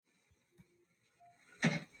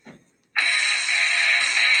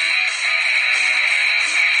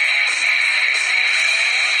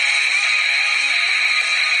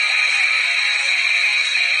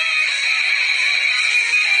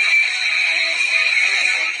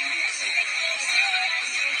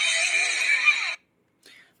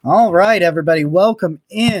All right, everybody, welcome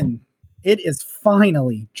in. It is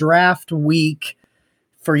finally draft week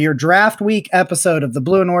for your draft week episode of the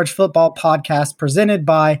Blue and Orange Football Podcast presented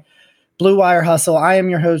by Blue Wire Hustle. I am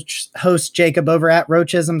your host Jacob, over at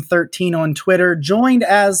Roachism13 on Twitter, joined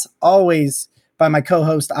as always by my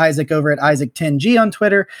co-host Isaac over at Isaac10G on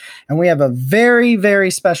Twitter. And we have a very, very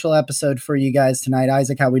special episode for you guys tonight.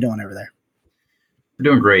 Isaac, how we doing over there? We're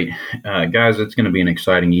doing great. Guys, it's going to be an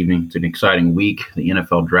exciting evening. It's an exciting week. The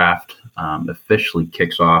NFL draft officially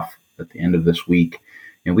kicks off at the end of this week.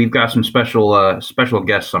 And we've got some special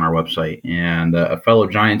guests on our website. And a fellow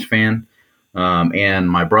Giants fan and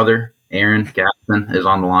my brother, Aaron Gaston, is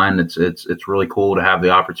on the line. It's really cool to have the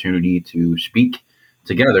opportunity to speak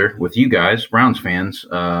together with you guys, Browns fans,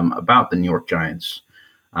 about the New York Giants.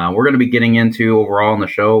 We're going to be getting into overall in the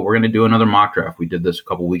show. We're going to do another mock draft. We did this a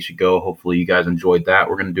couple weeks ago. Hopefully you guys enjoyed that.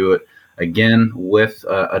 We're going to do it again with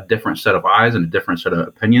a different set of eyes and a different set of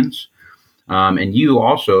opinions. And you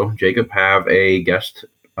also, Jacob, have a guest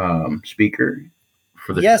speaker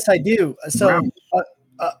for the Yes, I do. So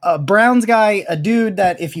a Browns guy, a dude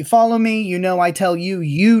that if you follow me, you know I tell you,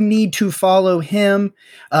 you need to follow him.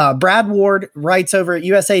 Brad Ward writes over at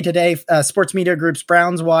USA Today, sports media group's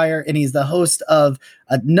Brownswire, and he's the host of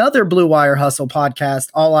another Blue Wire Hustle podcast,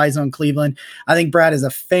 All Eyez on Cleveland. I think Brad is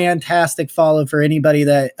a fantastic follow for anybody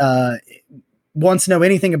that wants to know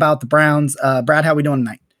anything about the Browns. Brad, how we doing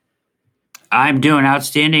tonight? I'm doing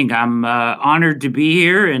outstanding. I'm honored to be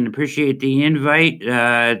here and appreciate the invite.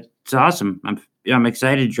 It's awesome. I'm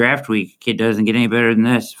excited. Draft week. Kid doesn't get any better than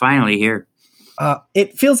this. Finally here.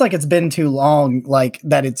 It feels like it's been too long, like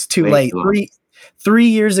that it's too late. 3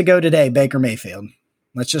 years ago today, Baker Mayfield.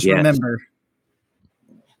 Let's just remember.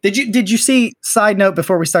 Did you see, side note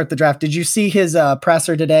before we start the draft, did you see his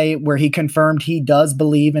presser today where he confirmed he does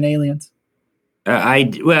believe in aliens?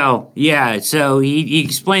 So he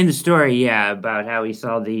explained the story, about how he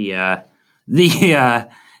saw him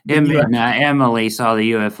and Emily saw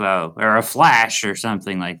the UFO or a flash or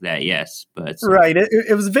something like that. Yes, but right.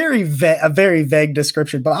 It was a very vague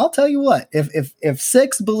description, but I'll tell you what, if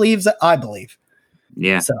Six believes it, I believe.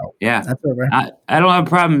 Yeah. So yeah, that's over. I don't have a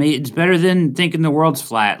problem. It's better than thinking the world's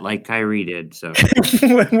flat like Kyrie did. So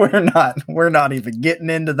we're not even getting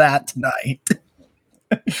into that tonight.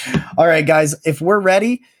 All right, guys, if we're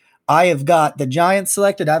ready, I have got the Giants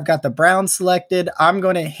selected. I've got the Browns selected. I'm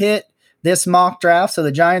going to hit this mock draft. So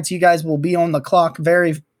the Giants, you guys will be on the clock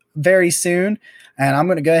very, very soon. And I'm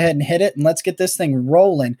going to go ahead and hit it and let's get this thing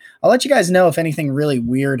rolling. I'll let you guys know if anything really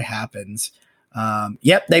weird happens.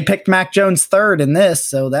 Yep, they picked Mac Jones third in this.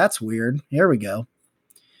 So that's weird. Here we go.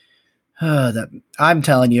 I'm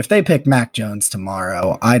telling you, if they pick Mac Jones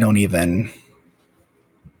tomorrow, I'm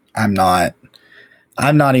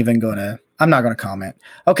not going to comment.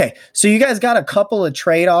 Okay, so you guys got a couple of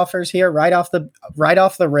trade offers here right off the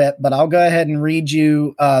rip, but I'll go ahead and read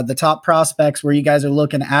you the top prospects where you guys are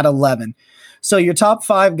looking at 11. So your top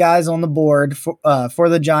 5 guys on the board for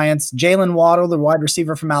the Giants: Jalen Waddle, the wide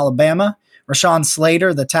receiver from Alabama; Rashawn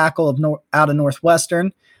Slater, the tackle out of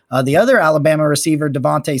Northwestern; the other Alabama receiver,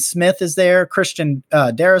 Devontae Smith, is there; Christian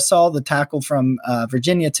Darrisaw, the tackle from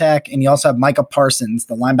Virginia Tech; and you also have Micah Parsons,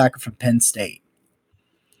 the linebacker from Penn State.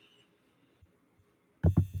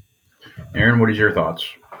 Aaron, what is your thoughts?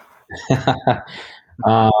 I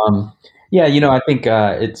think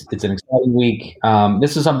it's an exciting week.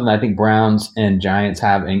 This is something that I think Browns and Giants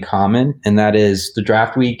have in common, and that is the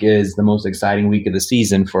draft week is the most exciting week of the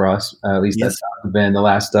season for us. At least Yes. That's been the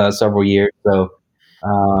last several years. So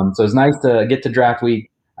it's nice to get to draft week.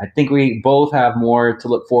 I think we both have more to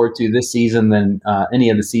look forward to this season than any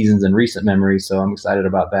of the seasons in recent memory. So I'm excited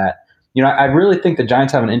about that. I really think the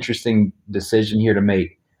Giants have an interesting decision here to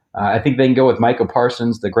make. I think they can go with Micah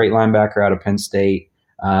Parsons, the great linebacker out of Penn State.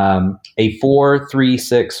 A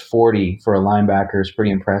 4.36 40 for a linebacker is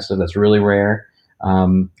pretty impressive. That's really rare.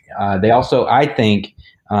 They also, I think,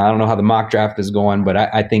 I don't know how the mock draft is going, but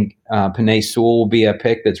I think Penei Sewell will be a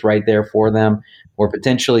pick that's right there for them, or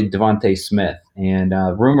potentially Devontae Smith. And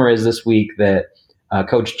rumor is this week that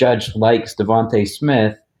Coach Judge likes Devontae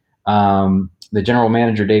Smith. The general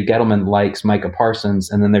manager, Dave Gettleman, likes Micah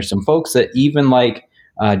Parsons. And then there's some folks that even like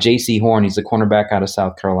J.C. Horn. He's a cornerback out of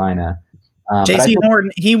South Carolina. J.C.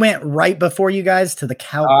 Horn, he went right before you guys to the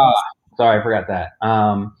Cowboys. Sorry, I forgot that.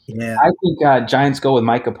 Yeah, I think Giants go with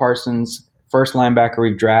Micah Parsons, first linebacker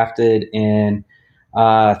we've drafted in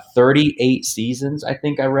 38 seasons, I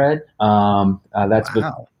think I read. That's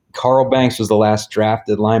Carl Banks was the last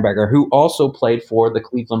drafted linebacker who also played for the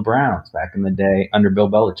Cleveland Browns back in the day under Bill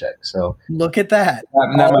Belichick. So look at that.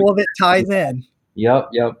 All of it ties in.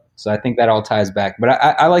 Yep. So I think that all ties back. But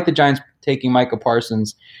I like the Giants taking Micah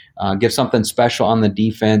Parsons, give something special on the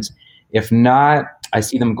defense. If not, I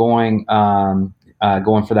see them going for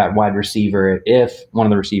that wide receiver if one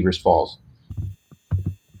of the receivers falls.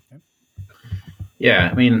 Yeah,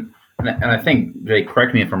 I mean, and I think, Jake,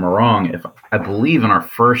 correct me if I'm wrong. If I believe in our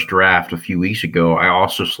first draft a few weeks ago, I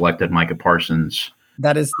also selected Micah Parsons.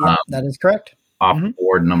 That is correct. Off the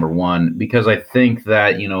board, number one, because I think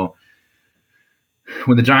that,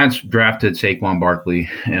 when the Giants drafted Saquon Barkley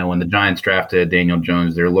and when the Giants drafted Daniel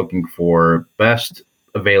Jones, they're looking for best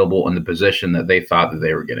available in the position that they thought that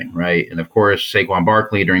they were getting, right? And of course, Saquon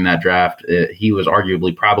Barkley during that draft, he was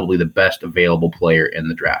arguably probably the best available player in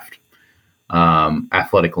the draft,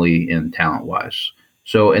 athletically and talent-wise.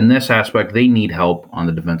 So in this aspect, they need help on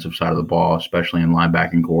the defensive side of the ball, especially in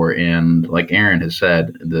linebacking core. And like Aaron has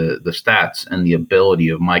said, the stats and the ability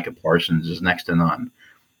of Micah Parsons is next to none.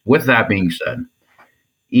 With that being said,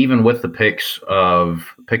 even with the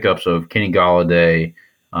pickups of Kenny Golladay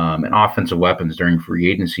and offensive weapons during free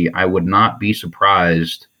agency, I would not be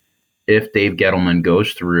surprised if Dave Gettleman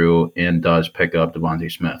goes through and does pick up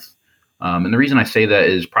Devontae Smith. And the reason I say that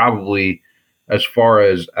is probably as far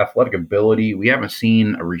as athletic ability, we haven't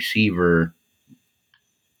seen a receiver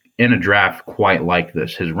in a draft quite like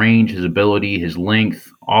this. His range, his ability, his length,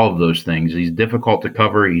 all of those things. He's difficult to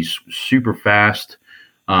cover. He's super fast.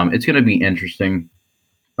 It's going to be interesting.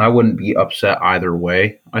 I wouldn't be upset either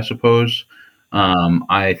way, I suppose.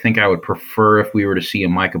 I think I would prefer if we were to see a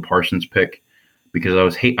Micah Parsons pick, because I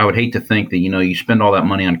would hate to think that, you spend all that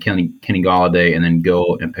money on Kenny Golladay and then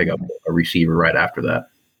go and pick up a receiver right after that.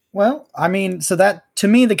 Well, I mean, so that, to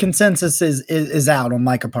me, the consensus is out on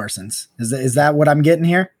Micah Parsons. Is that what I'm getting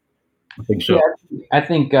here? I think so. Yeah, I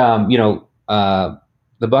think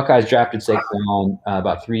the Buckeyes drafted Saquon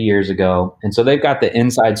about 3 years ago, and so they've got the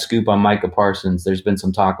inside scoop on Micah Parsons. There's been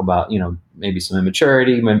some talk about maybe some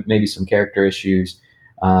immaturity, maybe some character issues.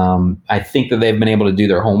 I think that they've been able to do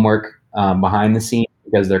their homework behind the scenes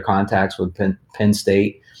because their contacts with Penn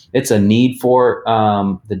State. It's a need for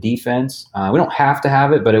the defense. We don't have to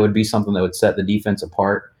have it, but it would be something that would set the defense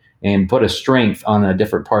apart and put a strength on a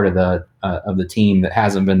different part of the team that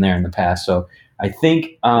hasn't been there in the past. So I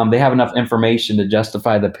think they have enough information to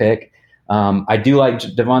justify the pick. I do like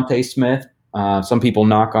Devontae Smith. Some people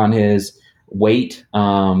knock on his weight.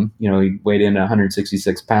 He weighed in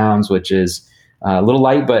 166 pounds, which is a little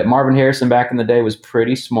light, but Marvin Harrison back in the day was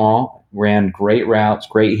pretty small, ran great routes,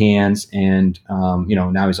 great hands, and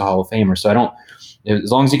now he's a Hall of Famer. So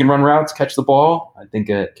as long as he can run routes, catch the ball, I think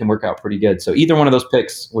it can work out pretty good. So either one of those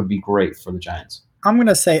picks would be great for the Giants. I'm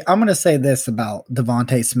gonna say this about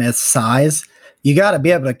Devontae Smith's size: you got to be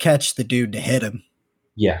able to catch the dude to hit him.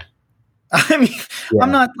 Yeah. I mean, yeah.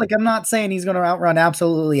 I'm not saying he's going to outrun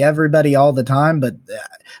absolutely everybody all the time, but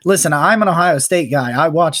listen, I'm an Ohio State guy. I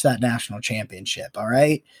watched that national championship. All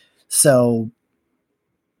right. So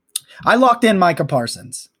I locked in Micah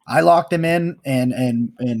Parsons. I locked him in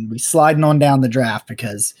and we sliding on down the draft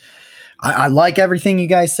because I like everything you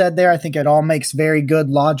guys said there. I think it all makes very good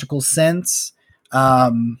logical sense. I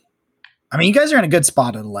mean, you guys are in a good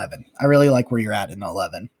spot at 11. I really like where you're at in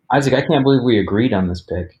 11. Isaac, I can't believe we agreed on this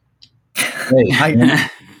pick. And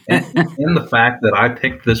the fact that I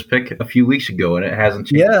picked this pick a few weeks ago and it hasn't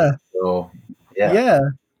changed. Yeah. So, yeah.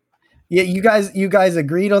 You guys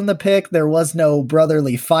agreed on the pick. There was no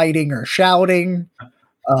brotherly fighting or shouting.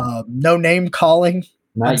 No name calling.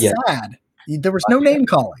 Not yet. Sad. There was no name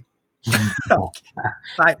calling.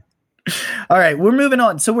 All right, we're moving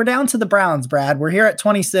on. So we're down to the Browns, Brad. We're here at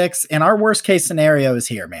 26, and our worst case scenario is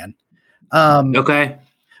here, man. Okay.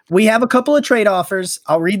 We have a couple of trade offers.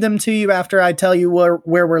 I'll read them to you after I tell you where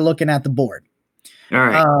we're looking at the board. All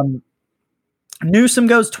right. Newsome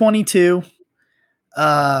goes 22.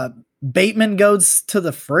 Bateman goes to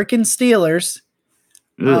the freaking Steelers.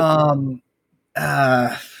 I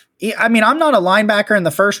mean, I'm not a linebacker in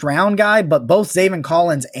the first round guy, but both Zaven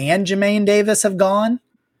Collins and Jermaine Davis have gone.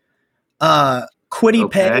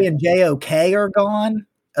 Kwity Paye and JOK are gone.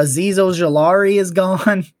 Azeez Ojulari is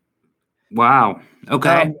gone. Wow.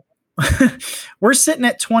 Okay. We're sitting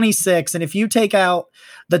at 26, and if you take out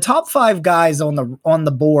the top 5 guys on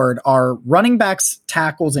the board are running backs,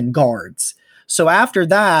 tackles, and guards. So after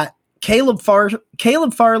that, Caleb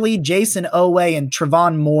Farley, Jason Owe, and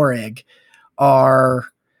Trevon Moehrig are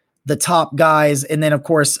the top guys. And then, of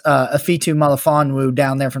course, Afitu Melifonwu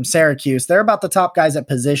down there from Syracuse. They're about the top guys at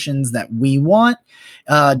positions that we want.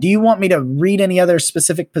 Do you want me to read any other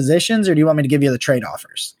specific positions, or do you want me to give you the trade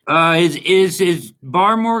offers? Is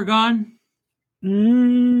Barmore gone?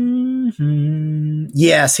 Mm-hmm.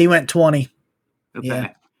 Yes, he went 20. Okay. Yeah.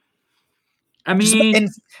 I mean,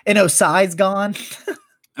 and Osai's gone.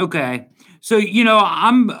 okay. So,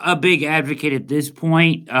 I'm a big advocate at this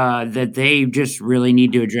point that they just really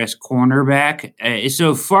need to address cornerback.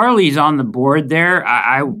 So Farley's on the board there.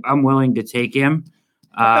 I'm willing to take him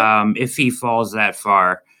if he falls that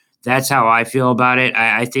far. That's how I feel about it.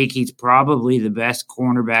 I think he's probably the best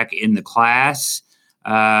cornerback in the class,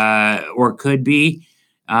 or could be.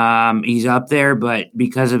 He's up there, but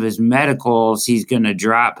because of his medicals, he's going to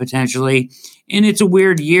drop potentially. And it's a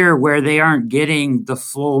weird year where they aren't getting the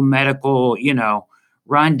full medical,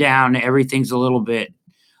 rundown. Everything's a little bit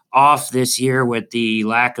off this year with the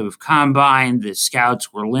lack of combine. The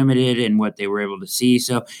scouts were limited in what they were able to see.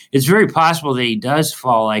 So it's very possible that he does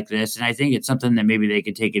fall like this. And I think it's something that maybe they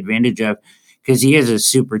could take advantage of because he is a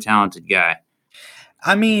super talented guy.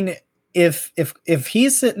 I mean, if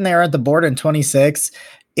he's sitting there at the board in 26,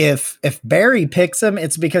 if Barry picks him,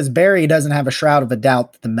 it's because Barry doesn't have a shroud of a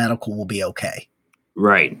doubt that the medical will be okay.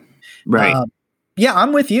 Right. Yeah,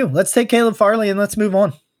 I'm with you. Let's take Caleb Farley and let's move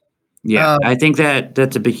on. Yeah, I think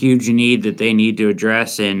that's a huge need that they need to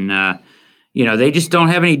address, and they just don't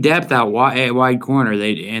have any depth out wide corner.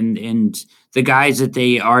 And the guys that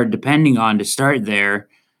they are depending on to start there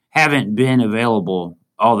haven't been available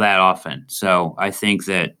all that often. So I think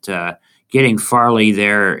that getting Farley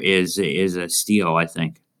there is a steal. I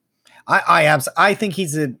think. I think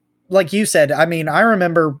he's like you said. I mean, I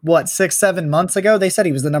remember 6-7 months ago they said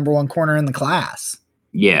he was the number one corner in the class.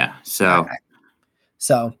 Yeah. So.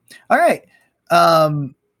 So, all right.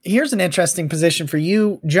 Here's an interesting position for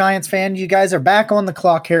you, Giants fan. You guys are back on the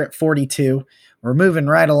clock here at 42. We're moving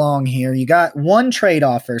right along here. You got one trade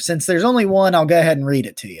offer. Since there's only one, I'll go ahead and read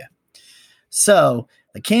it to you. So,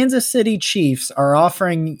 the Kansas City Chiefs are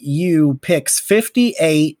offering you picks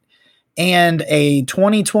 58 and a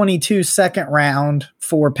 2022 second round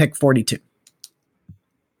for pick 42.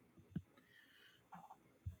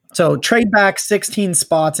 So, trade back 16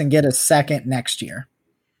 spots and get a second next year.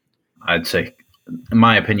 I'd say, in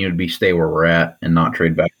my opinion, would be stay where we're at and not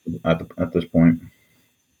trade back at this point.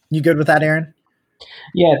 You good with that, Aaron?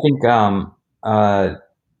 Yeah, I think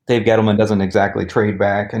Dave Gettleman doesn't exactly trade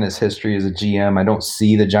back in his history as a GM. I don't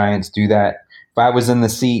see the Giants do that. If I was in the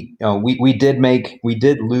seat, we did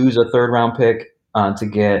lose a third round pick to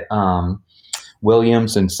get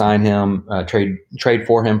Williams and sign him, trade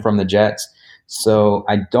for him from the Jets. So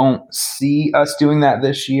I don't see us doing that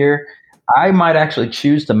this year. I might actually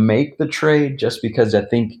choose to make the trade just because I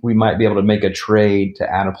think we might be able to make a trade to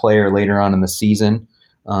add a player later on in the season.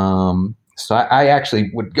 So I actually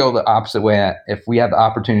would go the opposite way. If we have the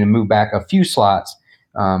opportunity to move back a few slots,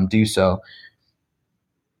 do so.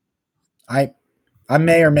 I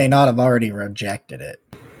may or may not have already rejected it.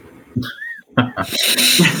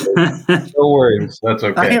 No worries. That's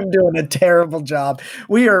okay. I am doing a terrible job.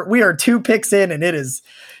 We are 2 picks in, and it is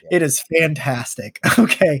fantastic.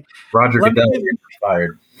 Okay, Roger Goodell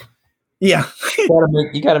fired. Yeah,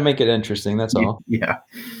 you got to make it interesting. That's all. Yeah,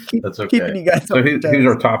 that's okay. Keeping you guys so who's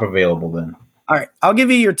our top available then? All right, I'll give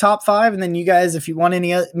you your top 5, and then you guys, if you want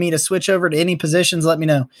me to switch over to any positions, let me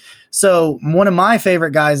know. So one of my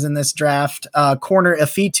favorite guys in this draft, corner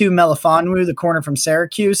Afitu Melifonwu, the corner from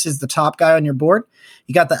Syracuse, is the top guy on your board.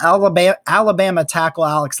 You got the Alabama tackle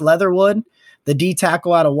Alex Leatherwood, the D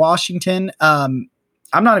tackle out of Washington. I'm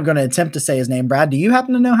not going to attempt to say his name. Brad, do you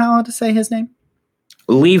happen to know how to say his name?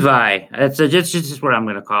 Levi. That's just what I'm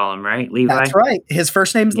going to call him, right? Levi. That's right. His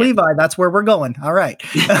first name's Levi. That's where we're going. All right.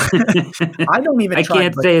 I don't even. I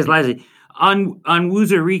can't say his last name. On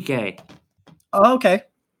Wuzurike. Oh, okay.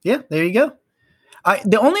 Yeah, there you go.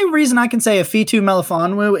 The only reason I can say Afitu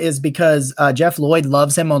Melifonwu is because Jeff Lloyd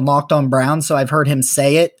loves him on Locked On Browns, so I've heard him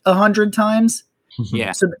say it 100 times.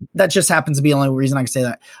 Yeah. So that just happens to be the only reason I can say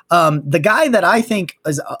that. The guy that I think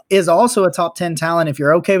is also a top 10 talent, if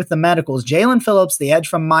you're okay with the medicals, Jalen Phillips, the edge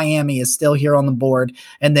from Miami, is still here on the board.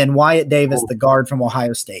 And then Wyatt Davis, the guard from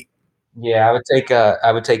Ohio State. Yeah,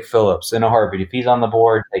 I would take Phillips in a heartbeat. If he's on the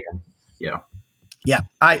board, take him. Yeah.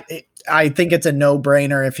 I think it's a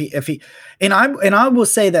no-brainer if he and I will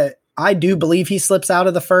say that I do believe he slips out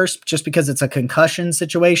of the first just because it's a concussion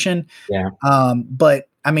situation. Yeah. But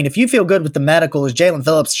I mean, if you feel good with the medicals, Jalen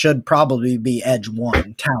Phillips should probably be edge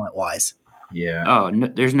 1 talent-wise. Yeah. Oh, no,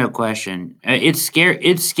 there's no question. It's scary.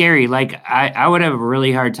 It's scary. Like I would have a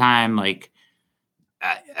really hard time. Like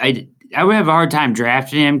I would have a hard time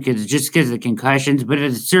drafting him because of the concussions. But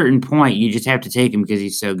at a certain point, you just have to take him because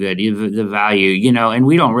he's so good. The value, and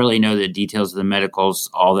we don't really know the details of the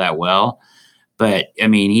medicals all that well. But I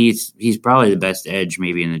mean, he's probably the best edge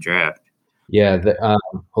maybe in the draft. Yeah,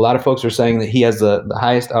 a lot of folks are saying that he has the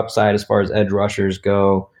highest upside as far as edge rushers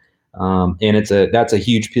go. And that's a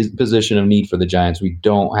huge position of need for the Giants. We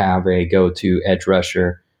don't have a go-to edge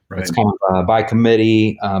rusher. Right. It's kind of by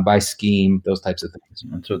committee, by scheme, those types of things.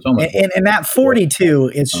 So it's almost and that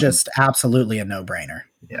 42 is just absolutely a no-brainer.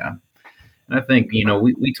 Yeah, and I think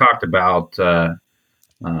we talked about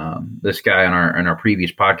this guy in our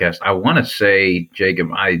previous podcast. I want to say, Jacob,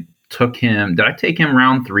 did I take him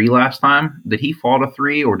round 3 last time? Did he fall to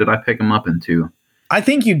 3, or did I pick him up in 2? I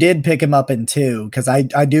think you did pick him up in 2 because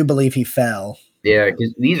I do believe he fell. Yeah,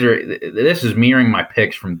 because this is mirroring my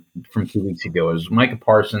picks from 2 weeks ago. It was Micah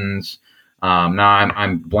Parsons. Now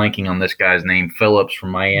I'm blanking on this guy's name, Phillips from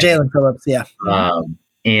Miami. Jalen Phillips, yeah.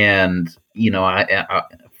 And I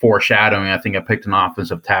foreshadowing, I think I picked an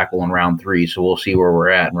offensive tackle in round 3, so we'll see where we're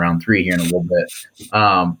at in round 3 here in a little bit.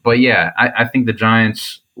 But yeah, I think the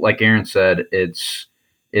Giants, like Aaron said, it's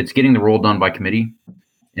getting the role done by committee.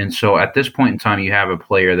 And so at this point in time, you have a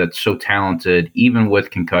player that's so talented, even with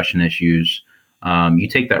concussion issues. You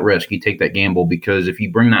take that risk, you take that gamble, because if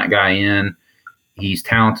you bring that guy in, he's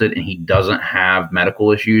talented and he doesn't have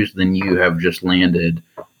medical issues, then you have just landed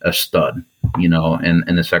a stud, in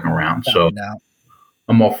the second round. So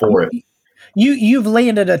I'm all for it. You've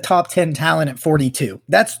landed a top 10 talent at 42.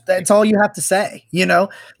 That's all you have to say,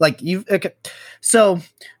 okay. So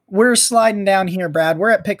we're sliding down here, Brad. We're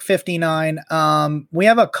at pick 59. We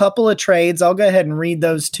have a couple of trades. I'll go ahead and read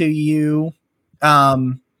those to you.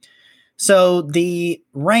 So the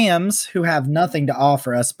Rams, who have nothing to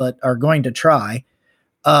offer us but are going to try,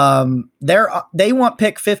 they want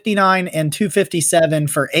pick 59 and 257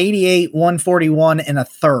 for 88, 141, and a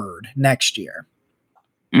third next year.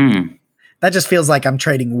 That just feels like I'm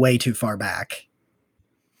trading way too far back.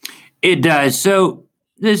 It does. So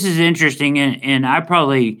this is interesting, and I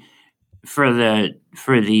probably, for the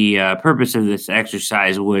purpose of this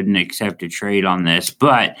exercise, wouldn't accept a trade on this,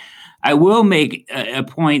 but I will make a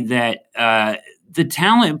point that the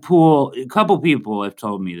talent pool, a couple people have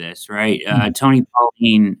told me this, right? Tony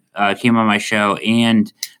Pauline came on my show,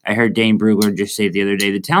 and I heard Dane Brugler just say the other day,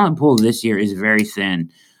 the talent pool this year is very thin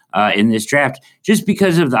in this draft, just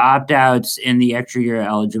because of the opt-outs and the extra year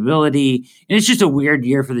eligibility. And it's just a weird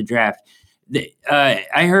year for the draft.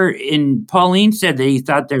 I heard, and Pauline said that he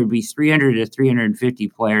thought there would be 300 to 350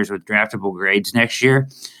 players with draftable grades next year.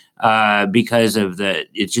 Because of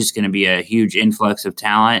it's just going to be a huge influx of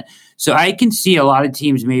talent. So I can see a lot of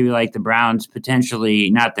teams, maybe like the Browns,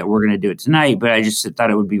 potentially, not that we're going to do it tonight, but I just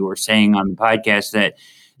thought it would be worth saying on the podcast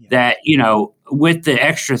that with the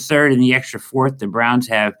extra third and the extra fourth the Browns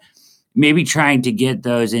have, maybe trying to get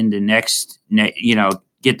those into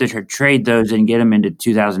trade those and get them into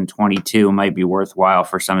 2022 might be worthwhile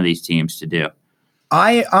for some of these teams to do.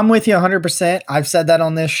 I'm with you 100%. I've said that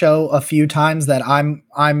on this show a few times that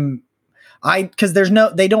because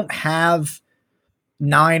they don't have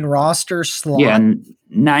 9 roster slots. Yeah,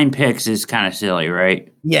 9 picks is kind of silly,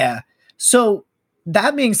 right? Yeah. So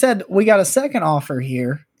that being said, we got a second offer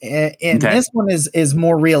here, and this one is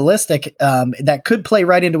more realistic. That could play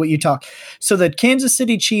right into what you talk. So the Kansas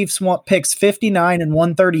City Chiefs want picks 59 and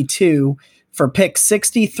 132 for pick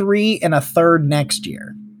 63 and a third next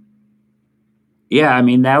year. Yeah, I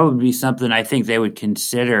mean, that would be something I think they would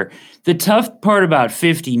consider. The tough part about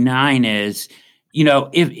 59 is,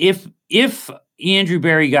 if Andrew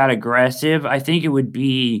Berry got aggressive, I think it would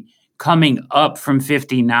be coming up from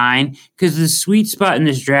 59, because the sweet spot in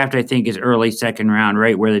this draft, I think, is early second round,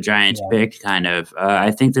 right where the Giants picked, kind of.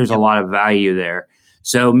 I think there's a lot of value there.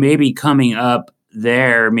 So maybe coming up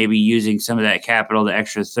there, maybe using some of that capital, the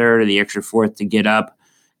extra third or the extra fourth to get up,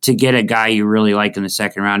 to get a guy you really like in the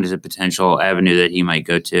second round is a potential avenue that he might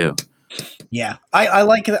go to. Yeah. I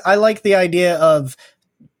like the idea of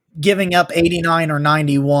giving up 89 or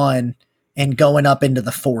 91 and going up into the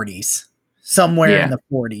 40s, somewhere in the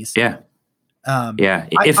 40s. Yeah.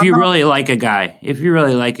 If you really like a guy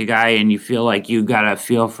and you feel like you got a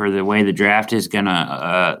feel for the way the draft is going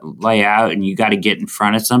to lay out and you got to get in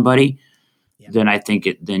front of somebody, then I think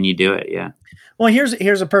then you do it. Yeah. Well,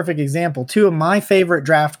 here's a perfect example. 2 of my favorite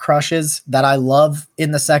draft crushes that I love in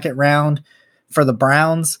the second round for the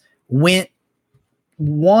Browns went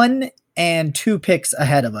 1 and 2 picks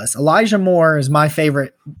ahead of us. Elijah Moore is my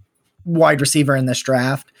favorite wide receiver in this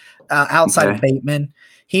draft, outside of Bateman.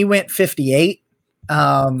 He went 58.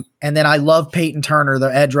 And then I love Peyton Turner, the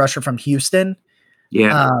edge rusher from Houston.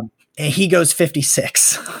 Yeah. And he goes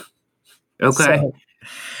 56. Okay.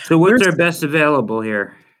 So what's our best available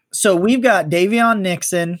here? So we've got Davion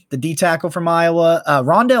Nixon, the D tackle from Iowa.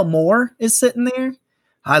 Rondale Moore is sitting there.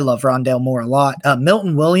 I love Rondale Moore a lot.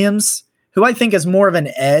 Milton Williams, who I think is more of an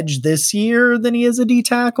edge this year than he is a D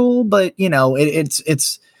tackle, but that's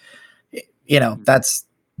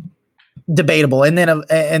debatable. And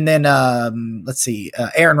then let's see,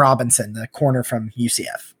 Aaron Robinson, the corner from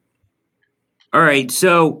UCF. All right.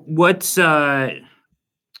 So what's is Alan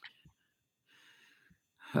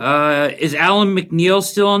McNeil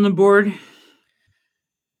still on the board?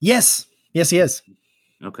 Yes, he is.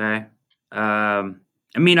 Okay. I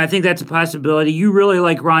mean, I think that's a possibility. You really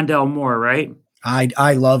like Rondell Moore, right?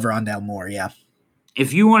 I love Rondell Moore. Yeah.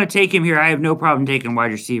 If you want to take him here, I have no problem taking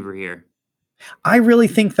wide receiver here. I really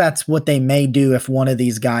think that's what they may do if one of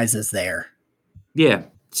these guys is there. Yeah.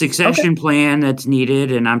 Succession plan that's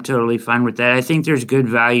needed, and I'm totally fine with that. I think there's good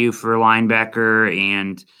value for linebacker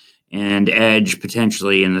and edge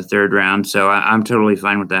potentially in the third round, so I'm totally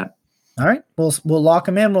fine with that. All right, we'll lock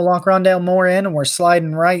him in. We'll lock Rondell Moore in, and we're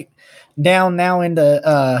sliding right down now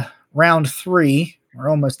into round 3. We're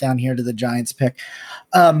almost down here to the Giants pick.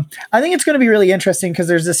 I think it's going to be really interesting because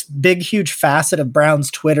there's this big, huge facet of Browns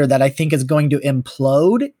Twitter that I think is going to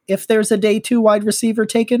implode if there's a day 2 wide receiver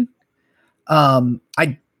taken.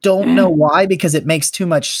 I don't know why, because it makes too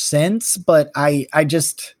much sense, but I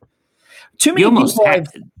just too many people.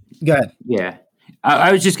 Go ahead. Yeah.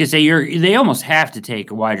 I was just going to say they almost have to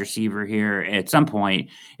take a wide receiver here at some point.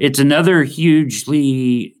 It's another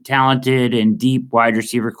hugely talented and deep wide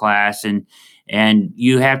receiver class, and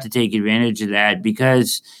you have to take advantage of that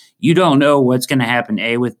because you don't know what's going to happen,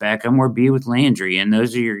 A, with Beckham or B, with Landry, and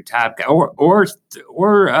those are your top guys,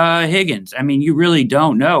 or Higgins. I mean, you really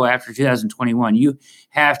don't know after 2021. You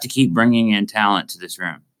have to keep bringing in talent to this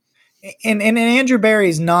room. And Andrew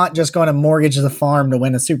Berry's not just going to mortgage the farm to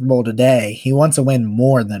win a Super Bowl today. He wants to win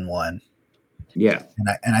more than one. Yeah,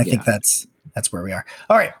 and I think that's where we are.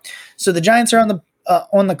 All right, so the Giants are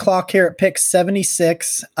on the clock here at pick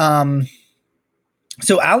 76.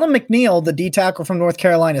 So Alan McNeil, the D tackle from North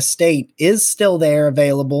Carolina State, is still there,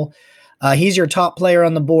 available. He's your top player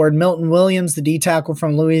on the board. Milton Williams, the D tackle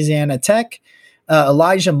from Louisiana Tech.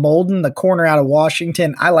 Elijah Molden, the corner out of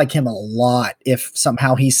Washington. I like him a lot. If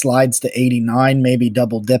somehow he slides to 89, maybe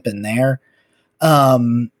double dip in there.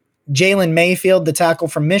 Jalen Mayfield, the tackle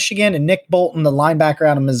from Michigan, and Nick Bolton, the linebacker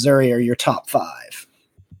out of Missouri, are your top 5.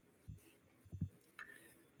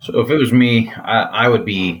 So if it was me, I'd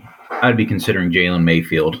be considering Jalen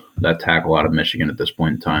Mayfield, that tackle out of Michigan at this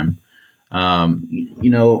point in time.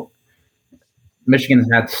 Michigan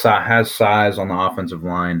has size on the offensive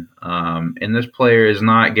line, and this player is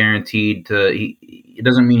not guaranteed to. It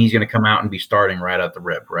doesn't mean he's going to come out and be starting right at the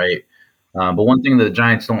rip, right? But one thing that the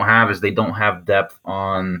Giants don't have is they don't have depth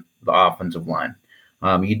on the offensive line.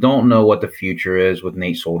 You don't know what the future is with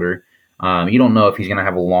Nate Solder. You don't know if he's going to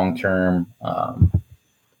have a long-term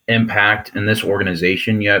impact in this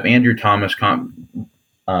organization. You have Andrew Thomas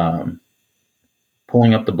pulling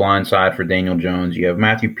up the blind side for Daniel Jones. You have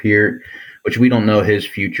Matthew Peart, which we don't know his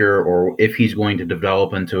future or if he's going to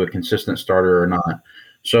develop into a consistent starter or not.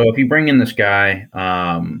 So if you bring in this guy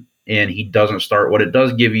and he doesn't start, what it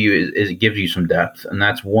does give you is it gives you some depth. And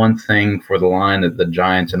that's one thing for the line that the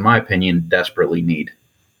Giants, in my opinion, desperately need.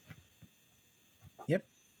 Yep.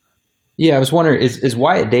 Yeah, I was wondering, is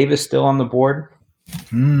Wyatt Davis still on the board?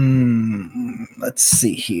 Let's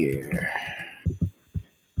see here.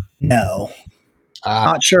 No.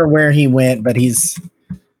 Not sure where he went, but he's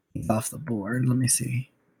off the board. Let me see.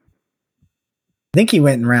 I think he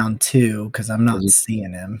went in round 2 because I'm not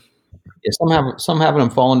seeing him. Yeah, some having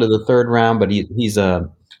him fall into the 3rd round, but he's a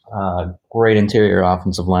great interior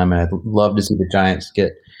offensive lineman. I'd love to see the Giants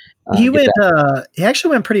get. He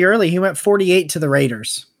actually went pretty early. He went 48 to the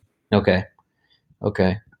Raiders. Okay.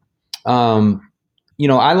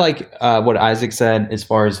 I like what Isaac said as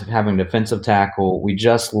far as having defensive tackle. We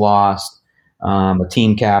just lost a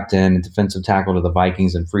team captain and defensive tackle to the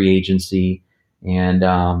Vikings in free agency, and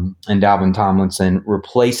Dalvin Tomlinson.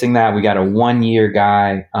 Replacing that, we got a 1-year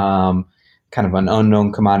guy, kind of an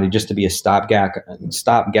unknown commodity, just to be a stopgap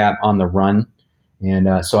on the run.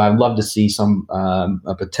 And so I'd love to see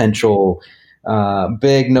a potential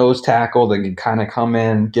big nose tackle that can kind of come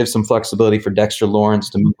in, give some flexibility for Dexter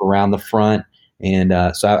Lawrence to move around the front. And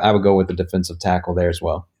so I would go with the defensive tackle there as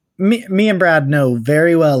well. Me and Brad know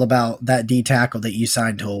very well about that D tackle that you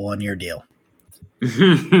signed to a 1-year deal.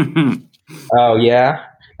 Oh, yeah?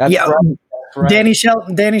 That's right. Danny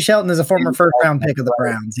Shelton is a former first-round pick of the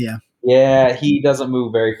Browns, yeah. Yeah, he doesn't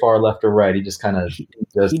move very far left or right. He just kind of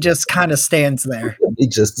stands there. He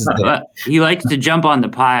just is there. He likes to jump on the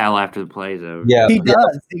pile after the play's over. Yeah, he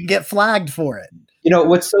does. He can get flagged for it.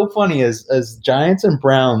 What's so funny is as Giants and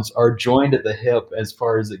Browns are joined at the hip as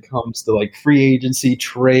far as it comes to like free agency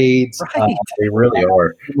trades. Right. They really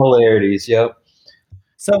are. Similarities, yep.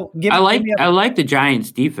 So I like the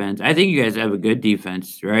Giants defense. I think you guys have a good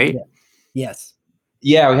defense, right? Yeah. Yes.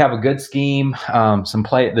 Yeah, we have a good scheme.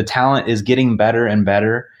 The talent is getting better and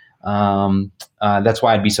better. That's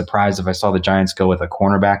why I'd be surprised if I saw the Giants go with a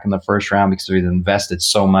cornerback in the first round because we've invested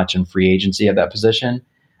so much in free agency at that position.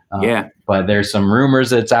 But there's some rumors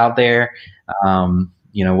that's out there.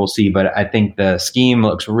 We'll see. But I think the scheme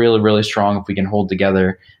looks really, really strong if we can hold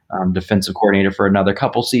together defensive coordinator for another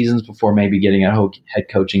couple seasons before maybe getting a head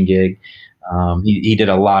coaching gig. He did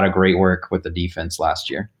a lot of great work with the defense last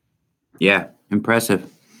year. Yeah,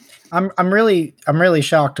 impressive. I'm really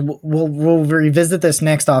shocked. We'll revisit this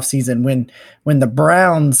next offseason when the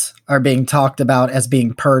Browns are being talked about as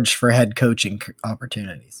being purged for head coaching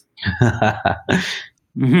opportunities.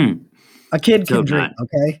 Mm-hmm. A kid can dream,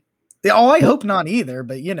 okay? Oh, I hope not either,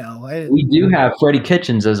 but we do have Freddie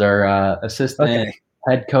Kitchens as our assistant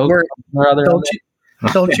head coach.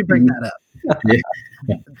 Don't you bring that up.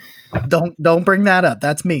 Don't bring that up.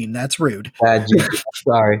 That's mean. That's rude.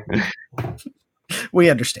 Sorry. We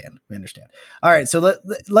understand. All right, so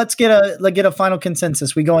let's get a final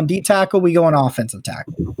consensus. We go on D tackle. We go on offensive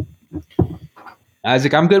tackle.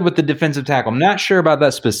 Isaac, I'm good with the defensive tackle. I'm not sure about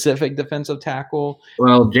that specific defensive tackle.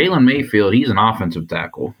 Well, Jalen Mayfield, he's an offensive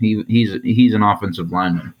tackle. He's an offensive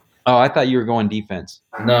lineman. Oh, I thought you were going defense.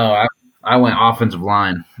 No, I went offensive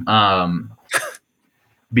line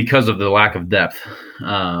because of the lack of depth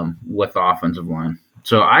with the offensive line.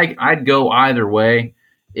 So I'd go either way.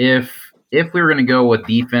 If we were going to go with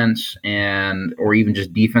defense or even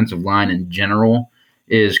just defensive line in general,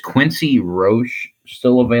 is Quincy Roche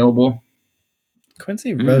still available?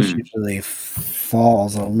 Quincy Roche usually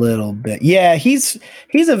falls a little bit. Yeah, he's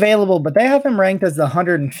available, but they have him ranked as the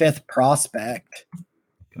 105th prospect.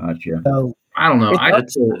 Gotcha. So I don't know.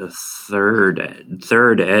 That's a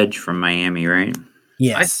third edge from Miami, right?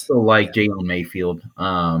 Yes. I still like Jalen Mayfield.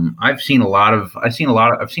 I've seen a lot of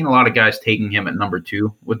guys taking him at number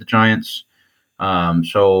 2 with the Giants.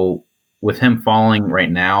 So with him falling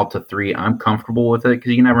right now to 3, I'm comfortable with it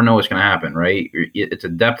because you never know what's going to happen, right? It's a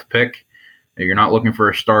depth pick. You're not looking for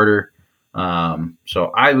a starter.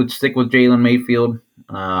 So I would stick with Jalen Mayfield.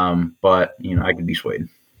 But I could be swayed.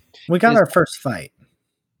 We got our first fight.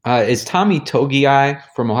 Is Tommy Togiai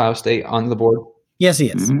from Ohio State on the board? Yes, he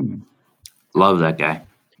is. Mm-hmm. Love that guy.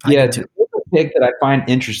 Yeah, it's a pick that I find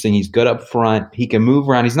interesting. He's good up front. He can move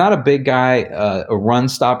around. He's not a big guy, a run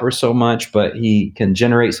stopper so much, but he can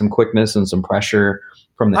generate some quickness and some pressure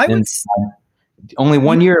from the inside. Only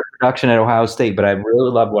 1 year of production at Ohio State, but I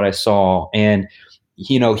really love what I saw. And,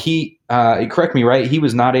 he correct me, right? He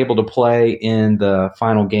was not able to play in the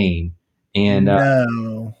final game. And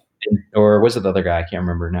no. Or was it the other guy? I can't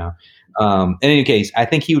remember now. In any case, I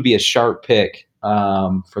think he would be a sharp pick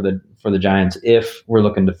for the Giants if we're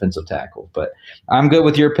looking defensive tackle. But I'm good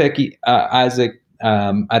with your pick, Isaac.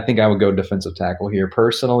 I think I would go defensive tackle here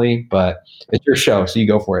personally, but it's your show, so you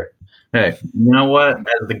go for it. Hey, you know what?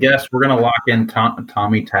 As the guest, we're going to lock in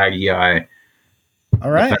Tommy Togiai.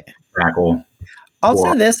 All right. Tackle. I'll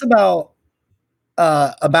say this about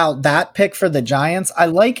that pick for the Giants. I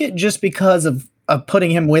like it just because of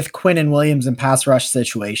putting him with Quinnen Williams in pass rush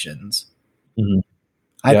situations. Mm-hmm.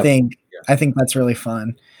 I think that's really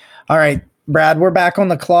fun. All right, Brad, we're back on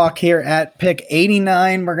the clock here at pick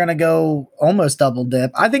 89. We're going to go almost double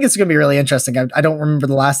dip. I think it's going to be really interesting. I don't remember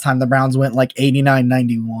the last time the Browns went like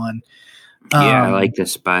 89-91. Yeah, I like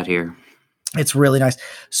this spot here. It's really nice.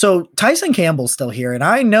 So Tyson Campbell's still here, and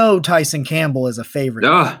I know Tyson Campbell is a favorite.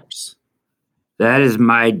 That's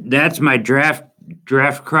my draft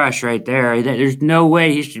crush right there. There's no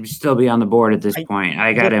way he should still be on the board at this point.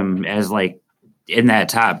 I got him as in that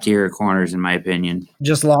top tier of corners, in my opinion.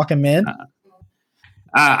 Just lock him in.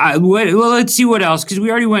 Well, let's see what else, because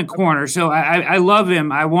we already went corner. So I love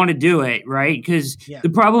him. I want to do it, right? Because the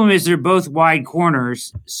problem is they're both wide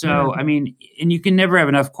corners. So, I mean, and you can never have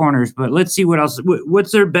enough corners, but let's see what else.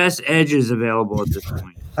 What's their best edges available at this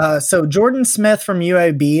point? So Jordan Smith from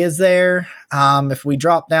UAB is there. If we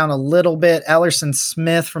drop down a little bit, Ellerson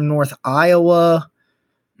Smith from North Iowa.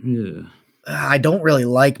 Yeah. I don't really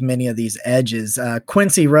like many of these edges.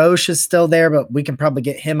 Quincy Roche is still there, but we can probably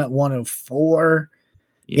get him at 104.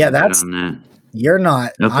 Yeah, that's you're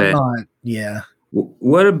not. Okay. I'm not. Yeah.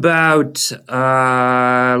 What about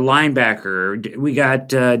linebacker? We got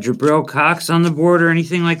Jabril Cox on the board or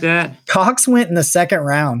anything like that? Cox went in the second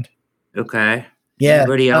round. Okay. Yeah.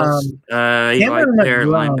 Anybody else? Cameron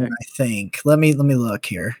McGrone, I think. Let me look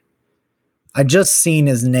here. I just seen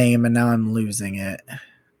his name and now I'm losing it.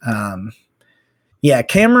 Yeah,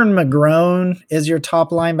 Cameron McGrone is your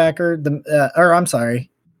top linebacker. I'm sorry.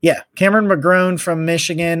 Yeah, Cameron McGrone from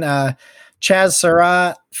Michigan, Chaz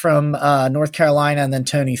Surratt from North Carolina, and then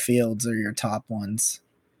Tony Fields are your top ones.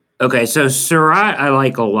 Okay, so Surratt I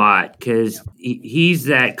like a lot because he's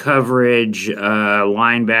that coverage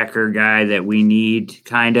linebacker guy that we need,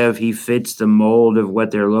 kind of. He fits the mold of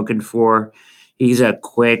what they're looking for. He's a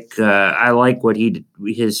quick I like what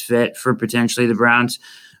his fit for potentially the Browns.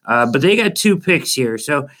 But they got 2 picks here.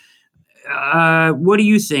 So what are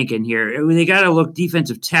you thinking here? They got to look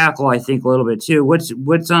defensive tackle, I think, a little bit too.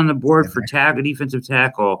 What's on the board for defensive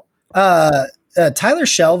tackle? Tyler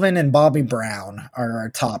Shelvin and Bobby Brown are our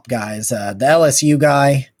top guys. The LSU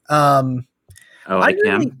guy. I like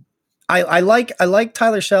him. I like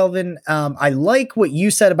Tyler Shelvin. I like what you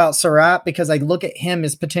said about Surratt because I look at him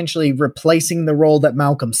as potentially replacing the role that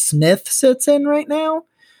Malcolm Smith sits in right now.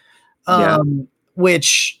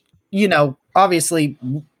 Which, obviously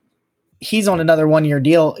he's on another 1-year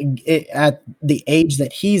deal at the age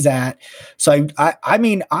that he's at. So I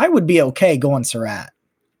mean, I would be okay going Surratt.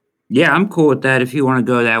 Yeah, I'm cool with that if you want to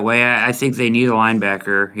go that way. I think they need a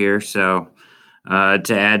linebacker here, so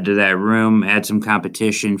to add to that room, add some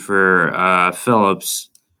competition for Phillips.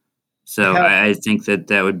 So I think that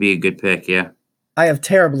would be a good pick, yeah. I have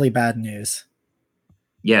terribly bad news.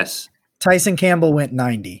 Yes. Tyson Campbell went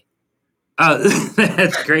 90. Oh,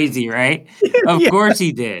 that's crazy, right? Of course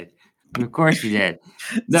he did. Of course he did.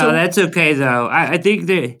 No, that's okay, though. I think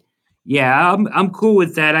that, I'm cool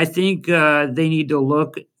with that. I think they need to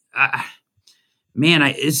look –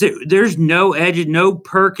 there's no Edge, no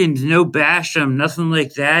Perkins, no Basham, nothing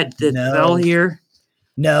like that fell here.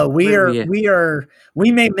 No, we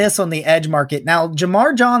may miss on the edge market. Now,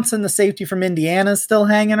 Jamar Johnson, the safety from Indiana, is still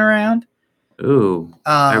hanging around. Ooh,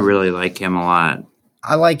 I really like him a lot.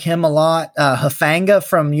 I like him a lot. Hufanga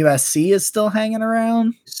from USC is still hanging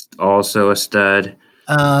around. Also a stud.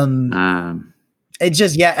 It's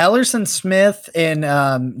just, Ellerson Smith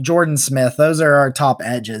and Jordan Smith. Those are our top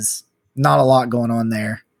edges. Not a lot going on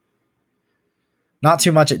there. Not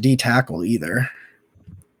too much at D tackle either.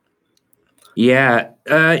 Yeah.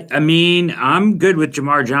 I mean, I'm good with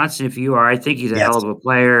Jamar Johnson if you are. I think he's a hell of a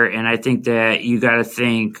player. And I think that you got to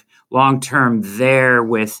think long-term there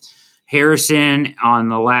with Harrison on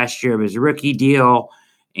the last year of his rookie deal.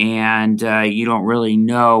 And you don't really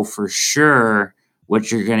know for sure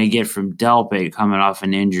what you're going to get from Delpit coming off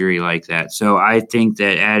an injury like that. So I think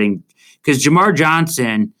that because Jamar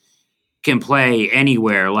Johnson can play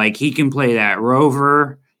anywhere. Like he can play that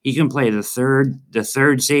rover. He can play the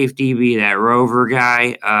third safety, be that rover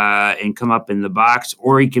guy, and come up in the box,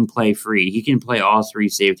 or he can play free. He can play all 3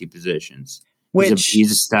 safety positions.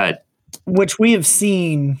 He's a stud. Which we have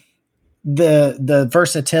seen the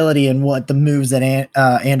versatility and what the moves that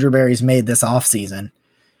Andrew Berry's made this offseason.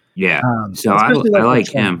 Yeah. So I like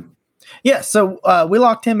him. Yeah. So we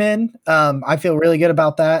locked him in. I feel really good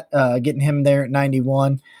about that. Getting him there at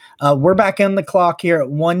 91. We're back on the clock here at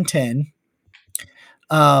 110.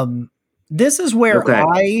 This is where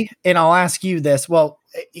I'll ask you this. Well,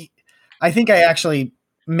 I think I actually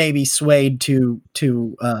maybe swayed to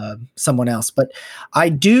someone else, but I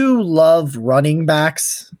do love running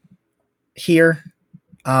backs here.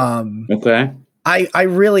 I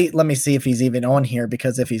really, let me see if he's even on here,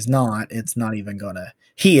 because if he's not, it's not even gonna,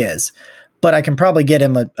 he is, but I can probably get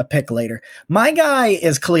him a pick later. My guy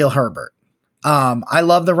is Khalil Herbert. I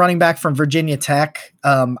love the running back from Virginia Tech.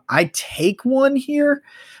 I take one here,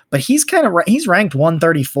 but he's ranked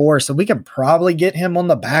 134, so we can probably get him on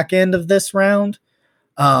the back end of this round.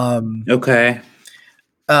 Tyler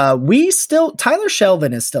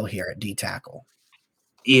Shelvin is still here at D tackle.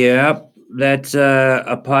 Yep. That's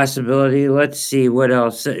a possibility. Let's see what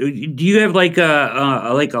else. Do you have like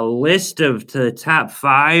a list of the top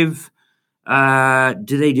 5?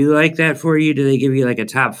 Do they do like that for you? Do they give you like a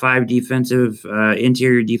top 5 defensive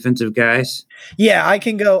interior defensive guys? Yeah, I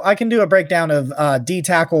can do a breakdown of D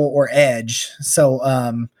tackle or edge. So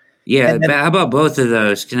how about both of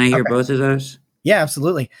those? Can I hear both of those? Yeah,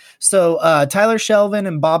 absolutely. So Tyler Shelvin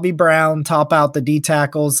and Bobby Brown top out the D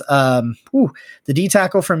tackles. The D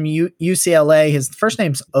tackle from UCLA, his first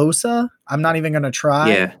name's Osa. I'm not even going to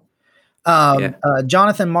try.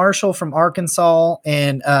 Jonathan Marshall from Arkansas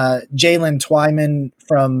and Jalen Twyman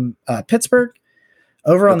from Pittsburgh.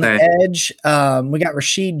 Over on the edge, we got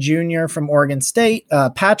Rashid Jr. from Oregon State,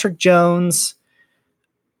 Patrick Jones,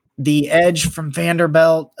 the edge from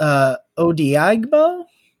Vanderbilt, Odiagbo,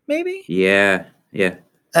 maybe? Yeah. And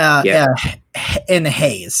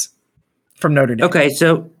Eyez from Notre Dame. Okay,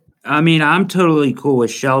 so, I mean, I'm totally cool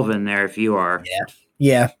with Shelvin there if you are.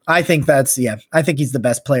 Yeah, I think he's the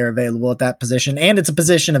best player available at that position, and it's a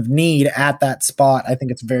position of need at that spot. I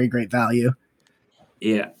think it's very great value.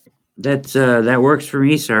 Yeah, that works for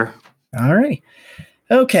me, sir. All right.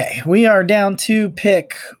 Okay, we are down to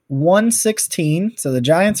pick 116. So the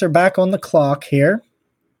Giants are back on the clock here.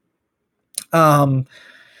 Some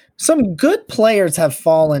good players have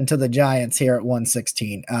fallen to the Giants here at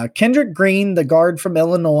 116. Kendrick Green, the guard from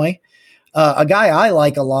Illinois. A guy I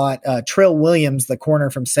like a lot, Trill Williams, the corner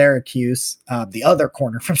from Syracuse, the other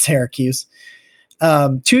corner from Syracuse.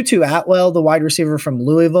 Tutu Atwell, the wide receiver from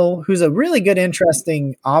Louisville, who's a really good,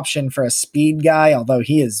 interesting option for a speed guy, although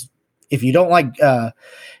he is, if you don't like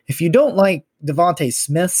Devontae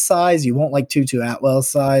Smith's size, you won't like Tutu Atwell's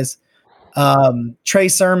size. Trey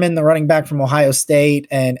Sermon, the running back from Ohio State,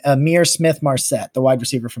 and Amir Smith-Marset, the wide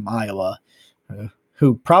receiver from Iowa,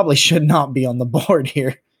 who probably should not be on the board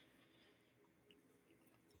here.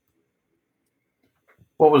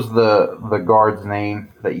 What was the guard's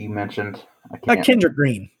name that you mentioned? Kendrick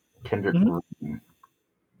Green. Kendrick Green.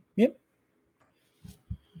 Yep.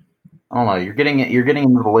 I don't know. You're getting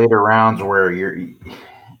into the later rounds where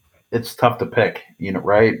it's tough to pick,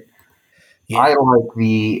 right? Yeah. I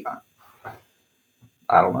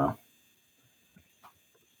don't know.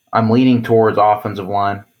 I'm leaning towards offensive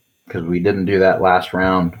line because we didn't do that last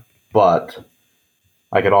round, but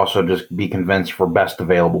I could also just be convinced for best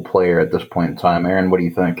available player at this point in time. Aaron, what do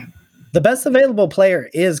you think? The best available player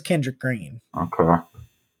is Kendrick Green. Okay.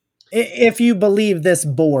 If you believe this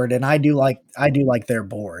board, and I do like their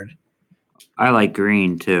board. I like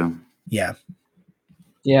Green too. Yeah.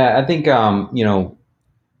 Yeah, I think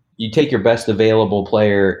you take your best available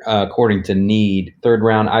player according to need. Third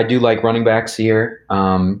round, I do like running backs here.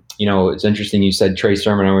 It's interesting you said Trey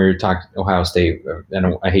Sermon, and we were talking Ohio State,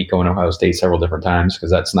 and I hate going to Ohio State several different times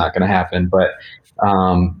because that's not going to happen.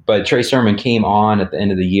 But Trey Sermon came on at the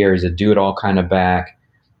end of the year as a do-it-all kind of back.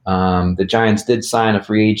 The Giants did sign a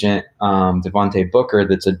free agent, Devontae Booker,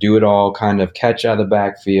 that's a do-it-all kind of catch out of the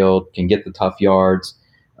backfield, can get the tough yards.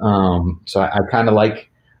 So I kind of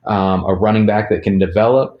like a running back that can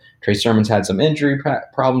develop. Trey Sermon's had some injury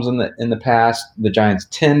problems in the past. The Giants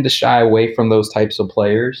tend to shy away from those types of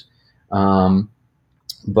players.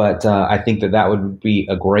 But I think that would be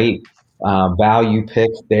a great value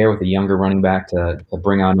pick there with a younger running back to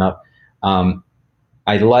bring on up.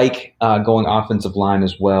 I like going offensive line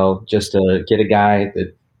as well, just to get a guy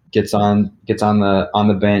that gets on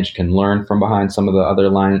the bench, can learn from behind some of the other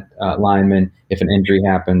linemen. If an injury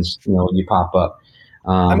happens, you pop up.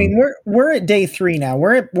 We're at day 3 now.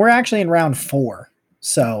 We're actually in round 4.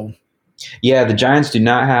 So, yeah, the Giants do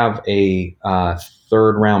not have a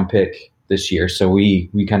third round pick this year, so we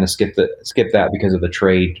kind of skip that because of the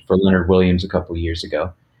trade for Leonard Williams a couple of years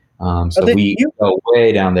ago. We go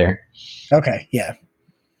way down there. Okay. Yeah.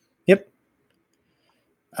 Yep.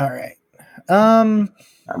 All right.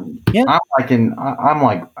 Yeah.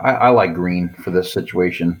 I like Green for this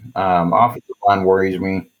situation. Offensive line worries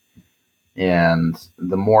me. And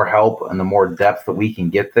the more help and the more depth that we can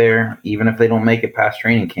get there, even if they don't make it past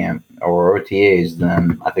training camp or OTAs,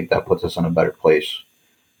 then I think that puts us in a better place.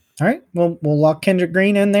 All right, we'll lock Kendrick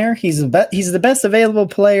Green in there. He's the best available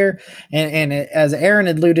player, and as Aaron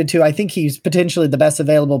alluded to, I think he's potentially the best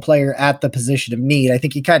available player at the position of need. I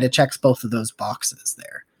think he kind of checks both of those boxes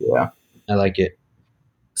there. Yeah, I like it.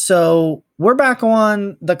 So we're back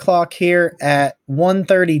on the clock here at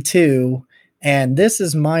 132. And this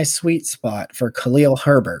is my sweet spot for Khalil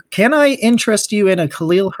Herbert. Can I interest you in a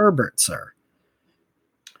Khalil Herbert, sir?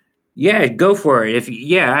 Yeah, go for it.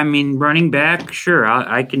 Running back, sure,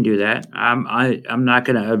 I can do that. I'm not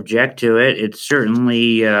going to object to it. It's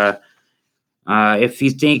certainly if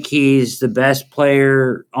you think he's the best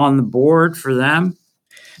player on the board for them,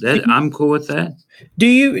 I'm cool with that. Do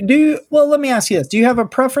you? Well, let me ask you this: do you have a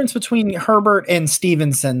preference between Herbert and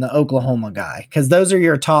Stevenson, the Oklahoma guy? Because those are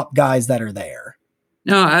your top guys that are there.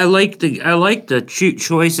 No, I like the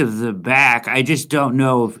choice of the back. I just don't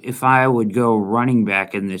know if I would go running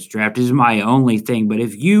back in this draft. This is my only thing. But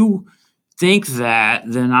if you think that,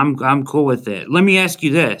 then I'm cool with it. Let me ask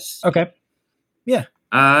you this. Okay. Yeah.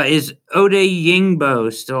 Is Ode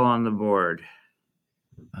Yingbo still on the board?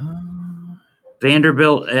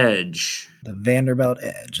 Vanderbilt edge. The Vanderbilt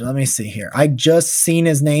edge. Let me see here. I just seen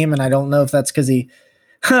his name, and I don't know if that's because he.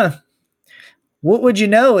 What would you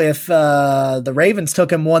know if the Ravens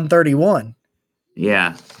took him 131?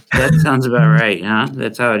 Yeah, that sounds about right. Huh?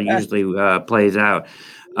 That's how it usually plays out.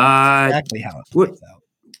 Exactly how it plays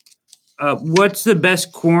out. What's the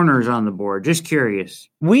best corners on the board? Just curious.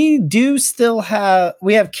 We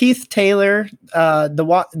have Keith Taylor,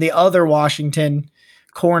 the other Washington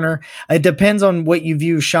corner. It depends on what you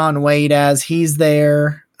view Shaun Wade as. He's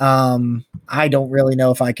there. I don't really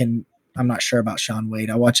know if I can. I'm not sure about Shaun Wade.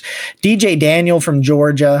 I watch DJ Daniel from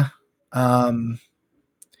Georgia.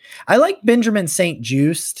 I like Benjamin St.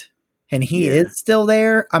 Just, and he Yeah. is still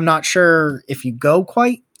there. I'm not sure if you go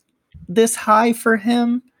quite this high for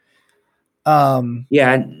him.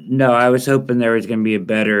 Yeah, no, I was hoping there was going to be a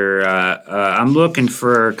better. I'm looking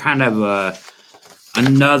for kind of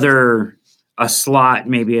a slot,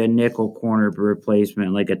 maybe a nickel corner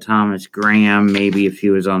replacement, like a Thomas Graham, maybe if he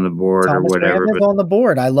was on the board Thomas or whatever. Graham is on the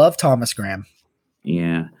board. I love Thomas Graham.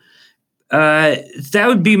 Yeah, that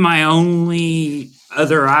would be my only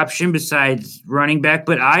other option besides running back.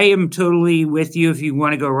 But I am totally with you if you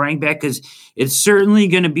want to go running back, because it's certainly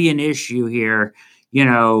going to be an issue here,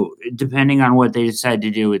 depending on what they decide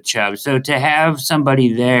to do with Chubb. So to have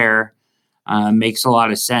somebody there makes a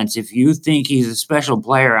lot of sense. If you think he's a special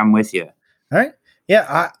player, I'm with you. All right.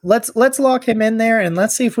 Yeah, let's lock him in there, and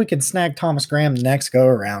let's see if we can snag Thomas Graham next go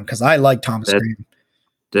around, because I like Thomas Graham.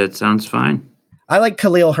 That sounds fine. I like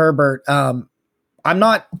Khalil Herbert. I'm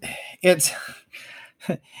not. It's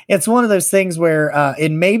one of those things where,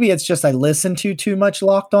 and maybe it's just I listen to too much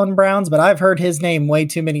Locked On Browns, but I've heard his name way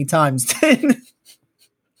too many times, and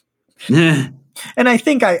I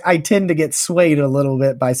think I tend to get swayed a little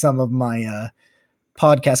bit by some of my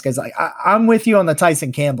podcast guys. I'm with you on the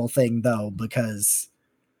Tyson Campbell thing though, because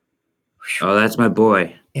that's my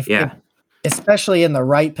boy. Especially in the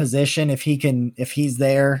right position, if he's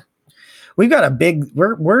there, we've got a big.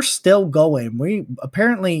 We're still going. We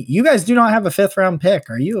apparently you guys do not have a 5th round pick.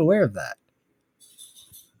 Are you aware of that?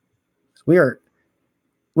 We are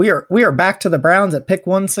back to the Browns at pick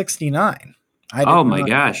 169. Oh my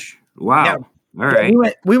gosh! Wow. Yeah. All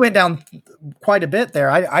right. We went down quite a bit there.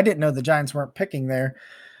 I didn't know the Giants weren't picking there.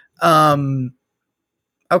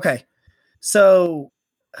 Okay. So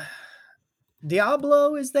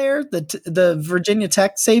Diablo is there, the Virginia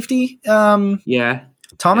Tech safety. Yeah.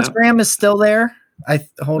 Thomas Graham is still there.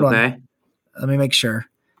 Hold on. Let me make sure.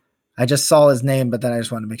 I just saw his name, but then I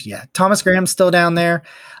just wanted to make sure. Yeah. Thomas Graham's still down there.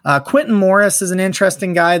 Quentin Morris is an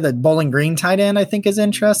interesting guy. The Bowling Green tight end, I think, is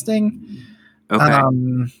interesting. Okay.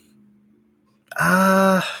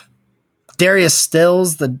 Darius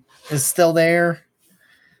Stills is still there.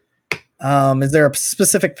 Is there a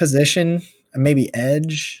specific position? Maybe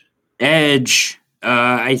edge? Edge.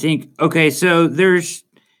 I think. Okay, so there's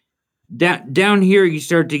down here. You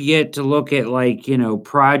start to get to look at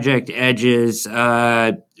project edges.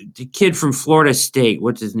 The kid from Florida State.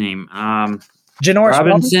 What's his name? Janoris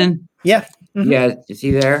Robinson. Yeah. Mm-hmm. Yeah. Is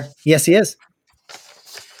he there? Yes, he is.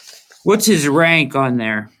 What's his rank on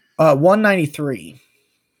there? 193.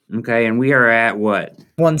 Okay, and we are at what?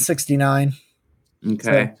 169.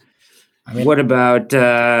 Okay. So, what about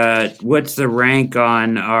what's the rank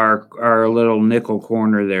on our little nickel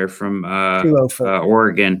corner there from 204.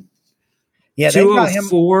 Oregon? Yeah,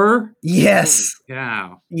 204. Yes.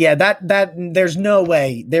 Wow. Yeah, that there's no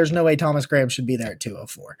way Thomas Graham should be there at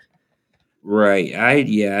 204. Right.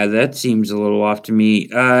 That seems a little off to me.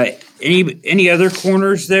 Any other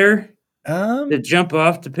corners there that jump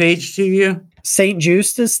off the page to you? St.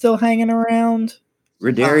 Just is still hanging around.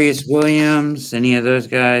 Rodarius Williams, any of those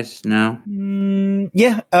guys? No.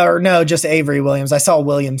 Yeah, or no, just Avery Williams. I saw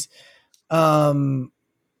Williams.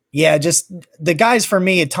 Yeah, just the guys for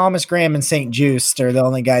me, Thomas Graham and St. Just are the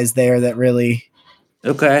only guys there that really.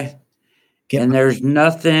 Okay. And there's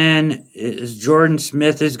nothing. Is Jordan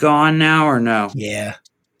Smith is gone now or no? Yeah.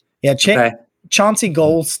 Chauncey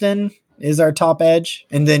Golston is our top edge,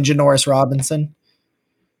 and then Janoris Robinson.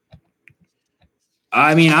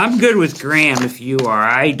 I mean, I'm good with Graham if you are.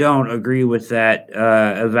 I don't agree with that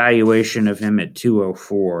evaluation of him at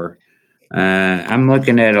 204. I'm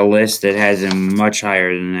looking at a list that has him much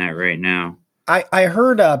higher than that right now. I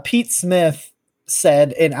heard Pete Smith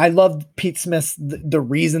said, and I love Pete Smith. The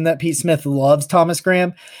reason that Pete Smith loves Thomas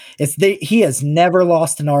Graham is he has never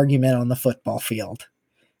lost an argument on the football field.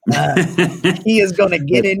 He is going to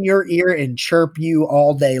get in your ear and chirp you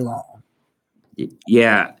all day long.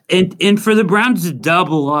 Yeah, and for the Browns to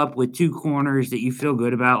double up with two corners that you feel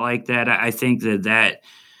good about like that, I think that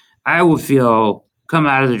I will come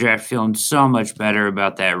out of the draft feeling so much better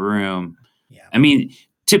about that room. Yeah. I mean,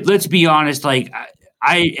 let's be honest, like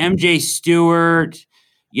MJ Stewart,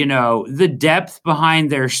 the depth behind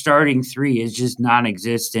their starting three is just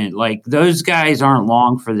non-existent. Like those guys aren't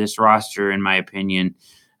long for this roster, in my opinion.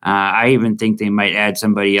 I even think they might add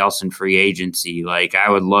somebody else in free agency. Like I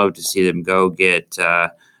would love to see them go get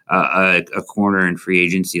a corner in free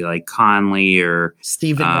agency, like Conley or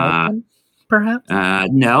Steven Nelson, perhaps.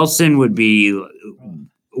 Nelson would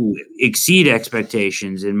exceed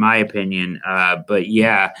expectations, in my opinion. But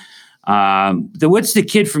yeah, what's the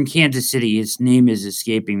kid from Kansas City? His name is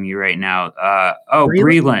escaping me right now.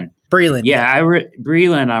 Breeland. Breland. Yeah,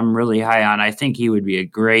 Breland I'm really high on. I think he would be a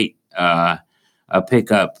great a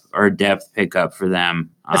pickup or depth pickup for them.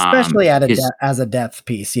 Especially as a depth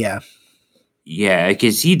piece, yeah. Yeah,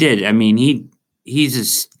 because he did. I mean, he's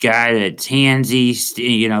a guy that's handsy.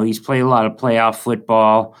 He's played a lot of playoff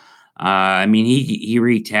football. I mean, he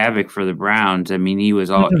wreaked havoc for the Browns. I mean, he was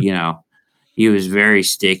all he was very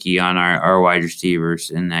sticky on our wide receivers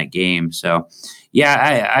in that game. So,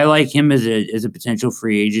 yeah, I like him as a potential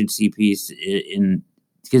free agency piece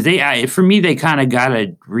because for me they kind of got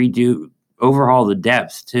to overhaul the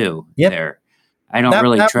depth too. Yep. There, I don't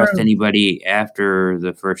really trust anybody after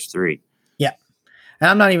the first three. Yeah, and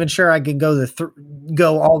I'm not even sure I can go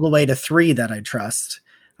go all the way to 3 that I trust.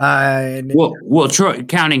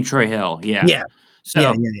 Counting Troy Hill, yeah.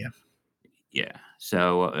 So, yeah.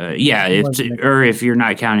 So, if you're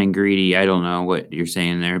not counting Greedy, I don't know what you're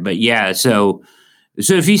saying there, but yeah. So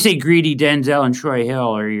if you say Greedy, Denzel, and Troy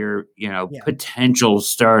Hill are your, potential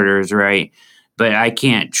starters, right? But I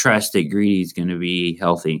can't trust that Greedy's going to be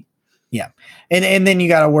healthy. Yeah, and then you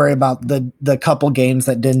got to worry about the couple games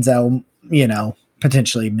that Denzel,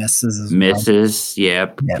 potentially misses. Yeah,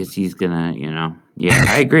 because he's gonna, Yeah,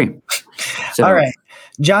 I agree. So, all right.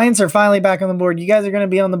 Giants are finally back on the board. You guys are going to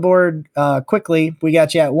be on the board quickly. We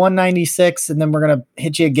got you at 196, and then we're going to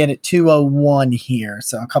hit you again at 201 here.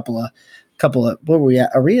 So a couple of where are we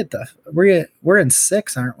at? Are we at we're in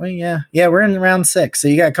 6, aren't we? Yeah, we're in round 6. So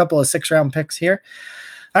you got a couple of 6-round picks here.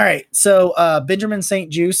 All right. So Benjamin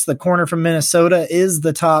St. Juice, the corner from Minnesota, is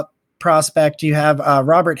the top prospect. You have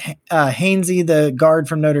Robert Hainsey, the guard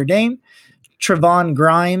from Notre Dame, Trevon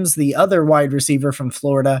Grimes, the other wide receiver from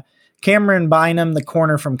Florida, Cameron Bynum, the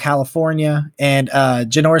corner from California, and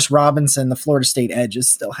Janoris Robinson, the Florida State edge, is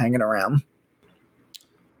still hanging around.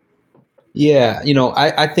 Yeah,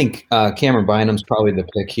 I think Cameron Bynum's probably the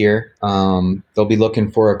pick here. They'll be looking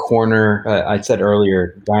for a corner. I said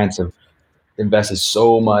earlier, Giants have invested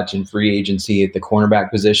so much in free agency at the cornerback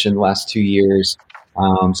position the last 2 years.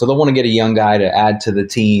 So they'll want to get a young guy to add to the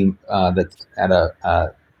team that's at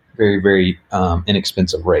a very, very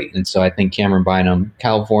inexpensive rate. And so I think Cameron Bynum,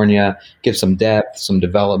 California, gives some depth, some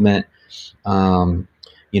development. We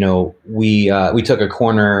took a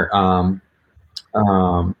corner,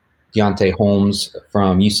 Deontay Holmes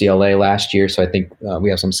from UCLA last year. So I think we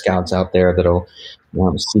have some scouts out there that'll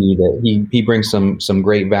see that he brings some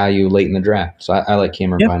great value late in the draft. So I like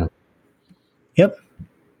Cameron Bynum. Yep.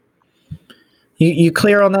 You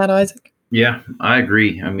clear on that, Isaac? Yeah, I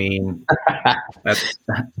agree. I mean,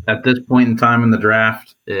 at this point in time in the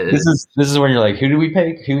draft, this is when you're like, who do we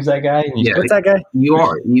pick? Who's that guy? What's that guy?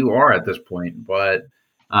 You are at this point, but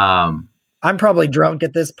I'm probably drunk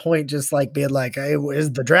at this point, just like being like, hey,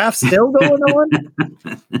 is the draft still going on?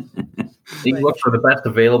 You look for the best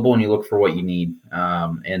available and you look for what you need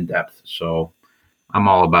in depth. So I'm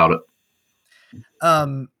all about it.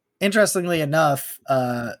 Interestingly enough,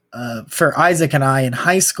 for Isaac and I in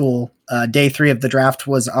high school, day 3 of the draft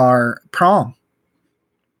was our prom.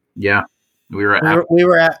 Yeah, we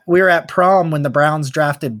were at prom when the Browns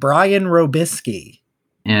drafted Brian Robisky.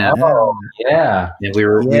 Yeah. Oh, yeah. And we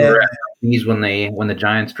were at these when the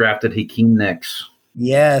Giants drafted Hakeem Nicks.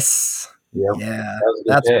 Yes. Yep. Yeah.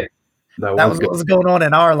 That was what was going on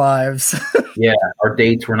in our lives. Yeah, our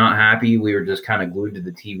dates were not happy. We were just kind of glued to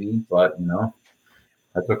the TV, but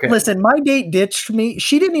that's okay. Listen, my date ditched me.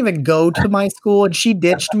 She didn't even go to my school, and she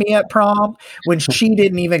ditched me at prom when she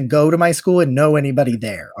didn't even go to my school and know anybody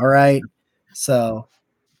there. All right. So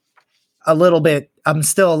I'm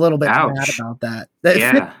still a little bit Ouch. mad about that.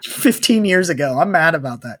 Yeah. 15 years ago. I'm mad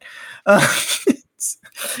about that.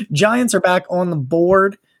 Giants are back on the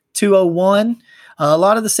board, 201. A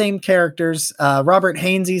lot of the same characters. Robert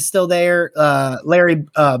Hainsey's still there. Larry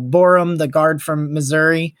Borum, the guard from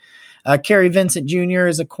Missouri. Kerry Vincent Jr.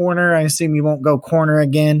 is a corner. I assume you won't go corner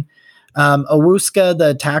again. Owuska,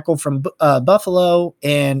 the tackle from Buffalo.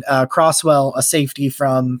 And Crosswell, a safety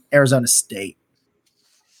from Arizona State.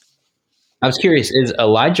 I was curious, is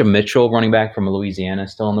Elijah Mitchell, running back from Louisiana,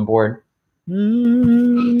 still on the board?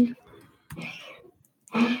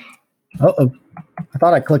 Uh-oh. I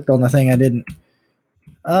thought I clicked on the thing. I didn't.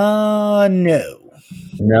 No.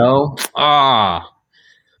 No?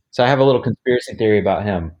 So I have a little conspiracy theory about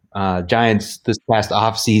him. Giants this past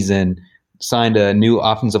offseason signed a new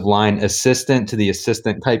offensive line assistant to the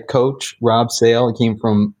assistant type coach, Rob Sale. He came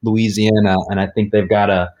from Louisiana, and I think they've got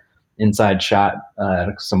a inside shot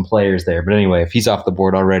at some players there. But anyway, if he's off the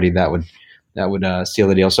board already, that would seal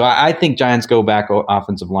the deal. So I think Giants go back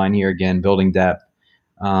offensive line here again, building depth.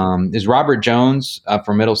 Is Robert Jones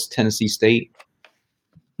from Middle Tennessee State?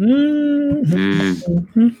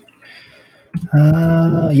 Mm-hmm.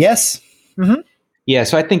 Yes. Mm-hmm. Yeah,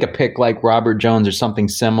 so I think a pick like Robert Jones or something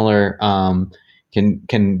similar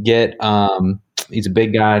can get. He's a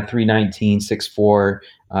big guy, 319, 6'4",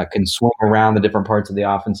 can swing around the different parts of the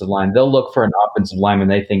offensive line. They'll look for an offensive lineman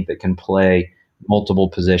they think that can play multiple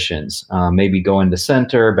positions, maybe go into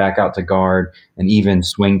center, back out to guard, and even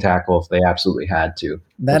swing tackle if they absolutely had to.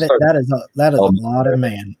 That is a lot of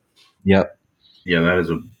man. Yep. Yeah, that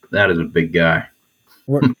is a big guy.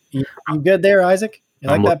 You good there, Isaac? You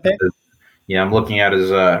like that pick? I'm looking at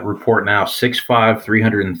his report now. 6'5",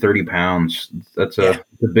 330 pounds. That's a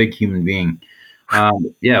big human being.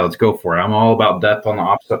 Let's go for it. I'm all about depth on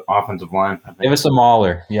the offensive line. Give us a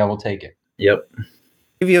mauler. Yeah, we'll take it. Yep.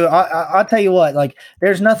 I'll tell you what. Like,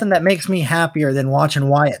 there's nothing that makes me happier than watching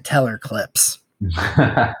Wyatt Teller clips.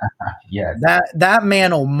 Yeah, that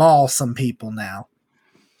man will maul some people now.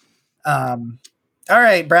 All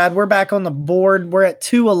right, Brad, we're back on the board. We're at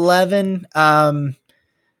 211.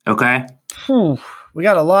 Okay. We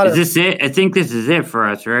got a lot of. Is this it? I think this is it for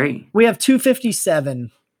us, right? We have 257.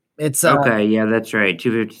 It's okay. Yeah, that's right.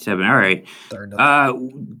 257. All right.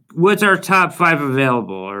 What's our top 5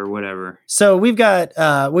 available or whatever? So we've got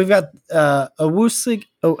Owosika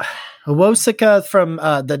from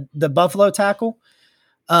the Buffalo tackle.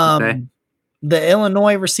 Okay. The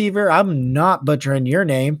Illinois receiver. I'm not butchering your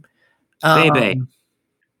name. Bebe.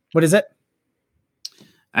 What is it?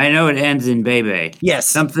 I know it ends in Bebe. Yes.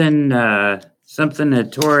 Something Ettore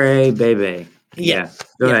Bebe. Yeah.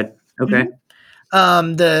 Go ahead. Okay.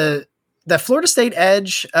 The Florida State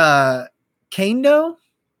edge, Kando,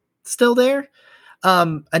 still there.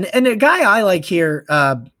 And a guy I like here,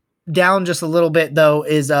 down just a little bit though,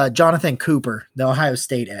 is Jonathan Cooper, the Ohio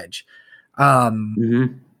State edge.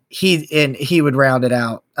 He would round it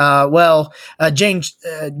out. Gene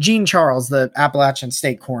Charles, the Appalachian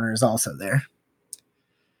State corner, is also there.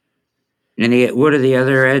 And what are the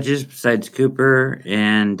other edges besides Cooper?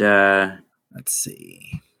 And let's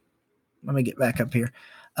see. Let me get back up here.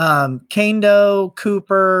 Kando,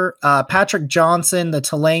 Cooper, Patrick Johnson, the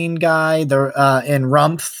Tulane guy, and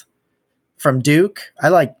Rumpf from Duke. I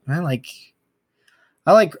like the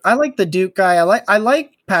Duke guy. I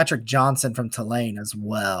like Patrick Johnson from Tulane as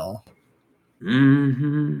well.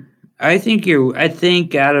 I think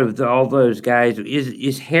out of all those guys,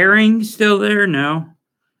 is Herring still there? No.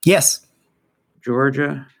 Yes.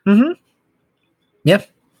 Georgia. Yep.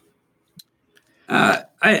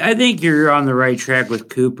 I think you're on the right track with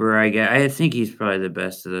Cooper. I think he's probably the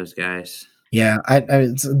best of those guys. Yeah,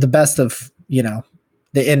 it's the best of the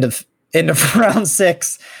end of round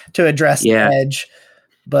 6 to address the edge.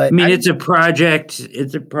 But I mean, it's a project.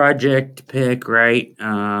 It's a project pick, right?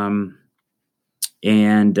 And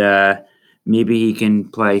maybe he can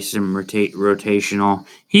play some rotational.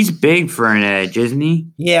 He's big for an edge, isn't he?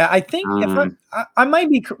 Yeah, I think I might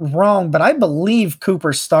be wrong, but I believe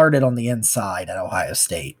Cooper started on the inside at Ohio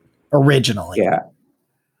State originally. Yeah.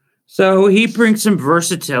 So he brings some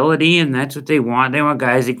versatility, and that's what they want. They want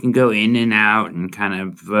guys that can go in and out and kind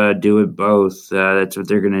of do it both. That's what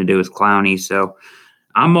they're going to do with Clowney. So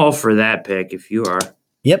I'm all for that pick if you are.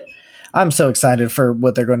 Yep. I'm so excited for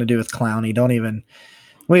what they're going to do with Clowney.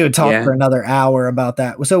 We would talk for another hour about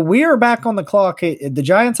that. So we are back on the clock. The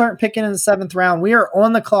Giants aren't picking in the 7th round. We are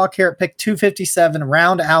on the clock here at pick 257,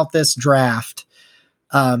 round out this draft.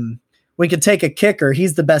 We could take a kicker.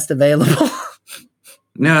 He's the best available.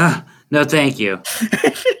 No, thank you.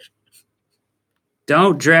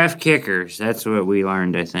 Don't draft kickers. That's what we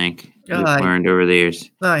learned, I think. We've learned over the years.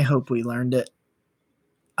 I hope we learned it.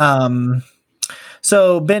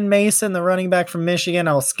 So Ben Mason, the running back from Michigan.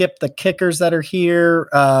 I'll skip the kickers that are here.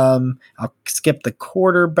 I'll skip the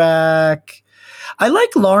quarterback. I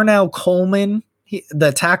like Larnell Coleman,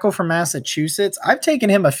 the tackle from Massachusetts. I've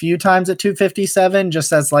taken him a few times at 257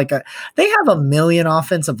 just as they have a million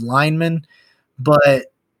offensive linemen,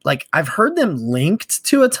 but I've heard them linked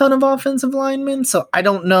to a ton of offensive linemen, so I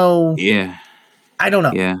don't know. Yeah. I don't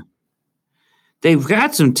know. Yeah. They've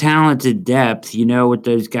got some talented depth, with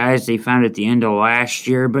those guys they found at the end of last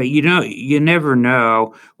year, but you never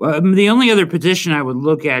know. Well, the only other position I would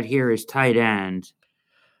look at here is tight end.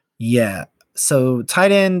 Yeah. So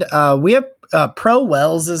tight end, we have Pro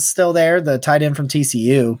Wells is still there, the tight end from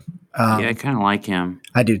TCU. I kind of like him.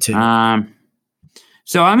 I do too.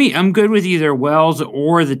 So I'm good with either Wells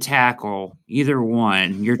or the tackle, either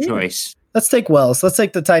one, your choice. Let's take Wells. Let's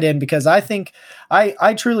take the tight end because I think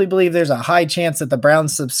I truly believe there's a high chance that the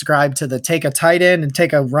Browns subscribe to take a tight end and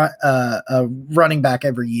take a running back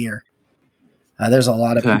every year. There's a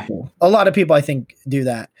lot of people. A lot of people I think do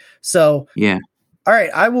that. So yeah. All right,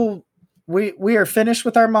 we are finished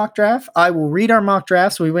with our mock draft. I will read our mock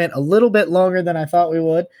drafts. We went a little bit longer than I thought we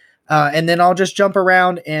would, and then I'll just jump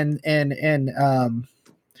around and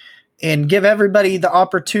give everybody the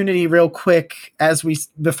opportunity real quick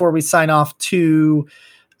before we sign off to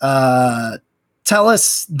tell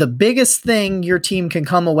us the biggest thing your team can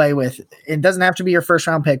come away with. It doesn't have to be your first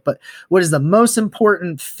round pick, but what is the most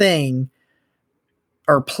important thing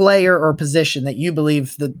or player or position that you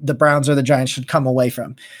believe the Browns or the Giants should come away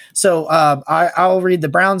from? So I'll read the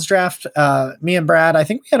Browns draft. Me and Brad, I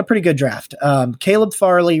think we had a pretty good draft. Caleb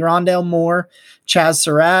Farley, Rondale Moore, Chaz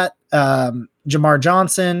Surratt, Jamar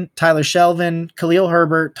Johnson, Tyler Shelvin, Khalil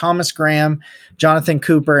Herbert, Thomas Graham, Jonathan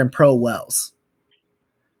Cooper, and Pro Wells.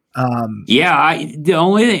 The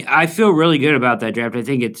only thing I feel really good about that draft. I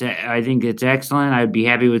think it's excellent. I'd be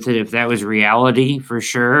happy with it if that was reality for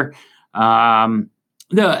sure.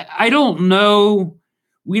 I don't know.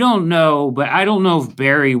 We don't know, but I don't know if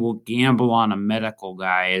Barry will gamble on a medical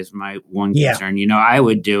guy is my one concern. I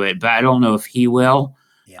would do it, but I don't know if he will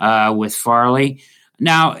with Farley.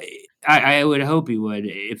 Now, I would hope he would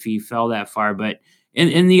if he fell that far. But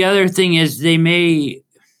and the other thing is they may,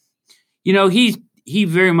 he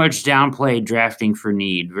very much downplayed drafting for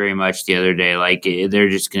need very much the other day. Like they're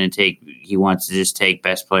just going to he wants to just take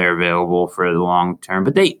best player available for the long term.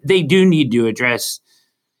 But they do need to address.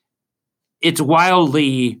 It's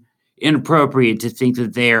wildly inappropriate to think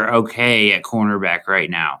that they are okay at cornerback right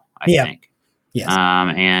now, I think.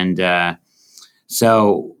 Yes.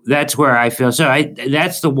 So that's where I feel. So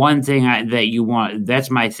that's the one thing that you want. That's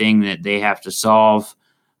my thing that they have to solve.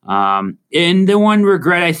 And the one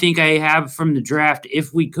regret I think I have from the draft,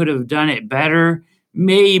 if we could have done it better,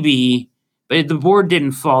 maybe, but the board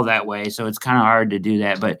didn't fall that way. So it's kind of hard to do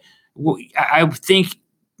that. But I think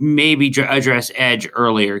maybe address edge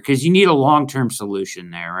earlier because you need a long-term solution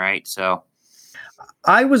there, right? So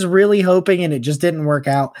I was really hoping, and it just didn't work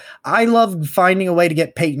out. I love finding a way to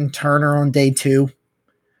get Peyton Turner on day 2.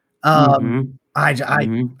 I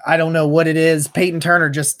don't know what it is. Peyton Turner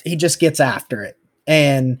just gets after it,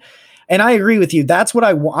 and I agree with you. That's what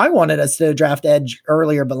I wanted us to draft edge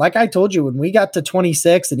earlier. But like I told you, when we got to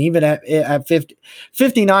 26, and even at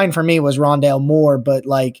 59 for me was Rondale Moore, but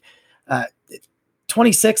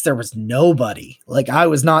 26, there was nobody. Like I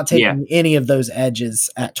was not taking any of those edges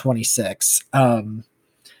at 26.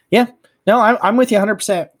 No, I'm with you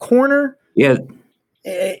 100%. Corner. Yeah.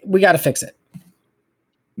 We got to fix it.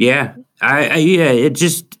 Yeah.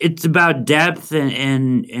 It's about depth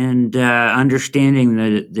and understanding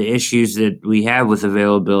the issues that we have with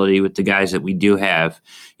availability with the guys that we do have.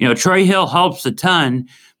 Troy Hill helps a ton,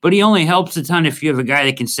 but he only helps a ton if you have a guy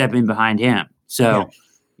that can step in behind him. So,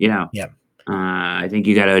 I think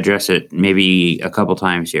you got to address it maybe a couple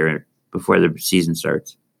times here before the season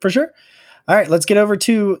starts. For sure. All right, let's get over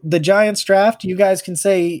to the Giants draft. You guys can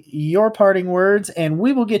say your parting words, and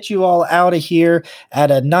we will get you all out of here at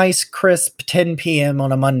a nice, crisp 10 p.m.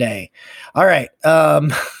 on a Monday. All right,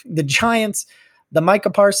 the Giants, the Micah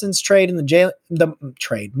Parsons trade and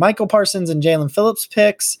Michael Parsons and Jalen Phillips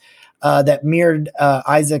picks that mirrored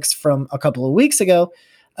Isaac's from a couple of weeks ago.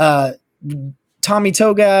 Tommy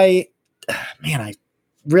Togai, man, I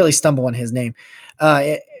really stumble on his name.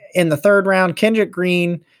 In the third round, Kendrick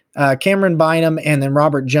Green, Cameron Bynum, and then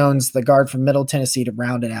Robert Jones, the guard from Middle Tennessee, to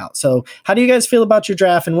round it out. So how do you guys feel about your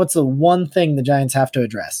draft, and what's the one thing the Giants have to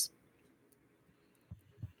address?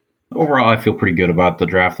 Overall, I feel pretty good about the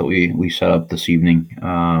draft that we set up this evening.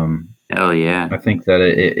 Hell yeah. I think that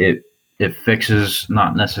it fixes,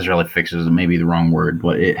 not necessarily fixes, maybe the wrong word,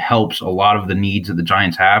 but it helps a lot of the needs that the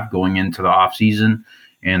Giants have going into the offseason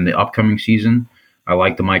and the upcoming season. I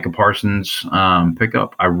like the Micah Parsons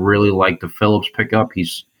pickup. I really like the Phillips pickup.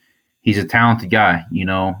 He's a talented guy,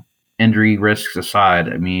 injury risks aside.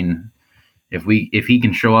 I mean, if he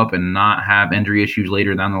can show up and not have injury issues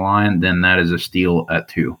later down the line, then that is a steal at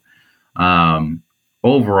 2.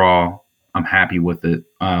 Overall, I'm happy with it.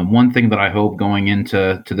 One thing that I hope going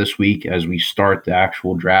into this week as we start the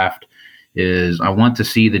actual draft is I want to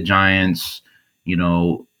see the Giants,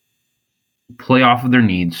 play off of their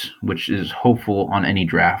needs, which is hopeful on any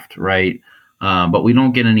draft, right? But we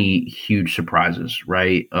don't get any huge surprises,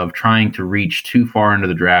 right, of trying to reach too far into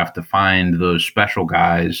the draft to find those special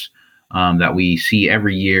guys that we see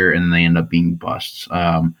every year and they end up being busts.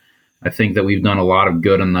 I think that we've done a lot of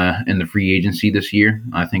good in the free agency this year.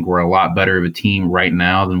 I think we're a lot better of a team right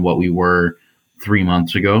now than what we were 3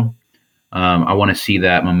 months ago. I want to see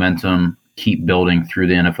that momentum keep building through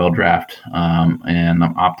the NFL draft, and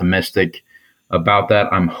I'm optimistic about that.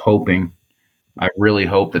 I really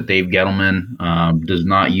hope that Dave Gettleman does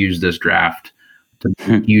not use this draft to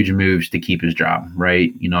make huge moves to keep his job,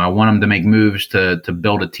 right? I want him to make moves to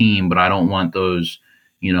build a team, but I don't want those,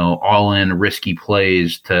 all in risky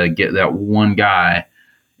plays to get that one guy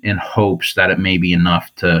in hopes that it may be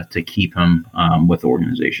enough to keep him with the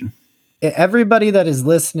organization. Everybody that has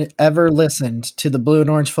ever listened to the Blue and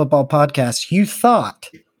Orange Football Podcast, you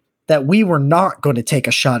thought that we were not going to take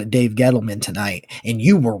a shot at Dave Gettleman tonight, and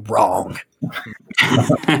you were wrong.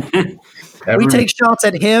 We take shots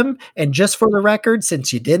at him, and just for the record,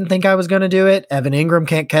 since you didn't think I was going to do it, Evan Ingram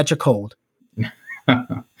can't catch a cold.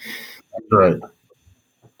 That's right.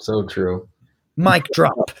 So true. Mic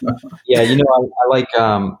drop. Yeah,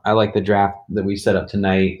 I like the draft that we set up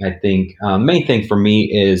tonight. I think the main thing for me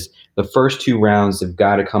is the first two rounds have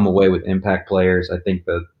got to come away with impact players. I think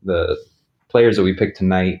the players that we picked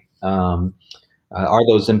tonight are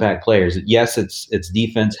those impact players. Yes, it's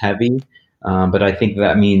defense heavy, but I think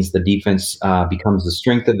that means the defense becomes the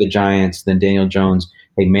strength of the Giants. Then Daniel Jones,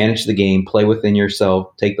 hey, manage the game, play within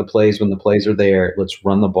yourself, take the plays when the plays are there. Let's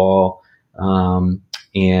run the ball, and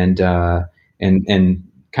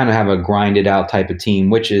kind of have a grinded out type of team,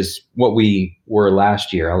 which is what we were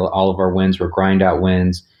last year. All of our wins were grind out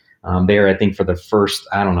wins. There, I think for the first,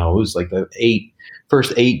 I don't know, it was like the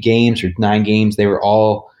first 8 games or 9 games, they were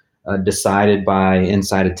all decided by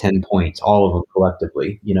inside of 10 points, all of them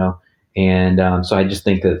collectively, And so I just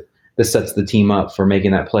think that this sets the team up for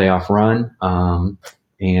making that playoff run.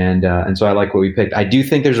 And so I like what we picked. I do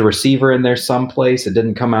think there's a receiver in there someplace. It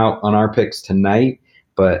didn't come out on our picks tonight,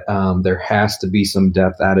 but there has to be some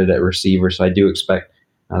depth added at receiver. So I do expect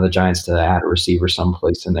the Giants to add a receiver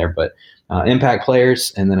someplace in there. But impact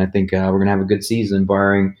players, and then I think we're going to have a good season,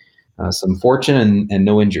 barring some fortune and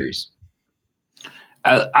no injuries.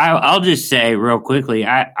 I'll just say real quickly,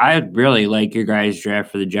 I really like your guys'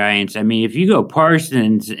 draft for the Giants. I mean, if you go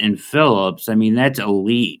Parsons and Phillips, I mean, that's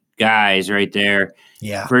elite guys right there.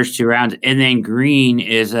 Yeah. First 2 rounds. And then Green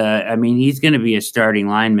is he's going to be a starting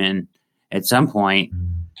lineman at some point,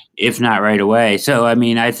 if not right away. So, I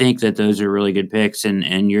mean, I think that those are really good picks,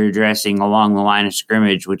 and you're addressing along the line of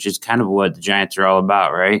scrimmage, which is kind of what the Giants are all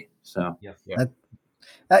about, right? So,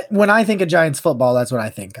 When I think of Giants football, that's what I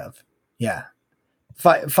think of. Yeah.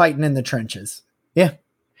 Fighting in the trenches. Yeah.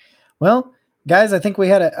 Well, guys, I think we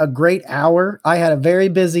had a great hour. I had a very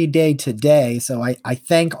busy day today, so I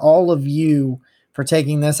thank all of you for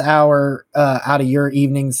taking this hour out of your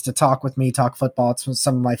evenings to talk with me, talk football. It's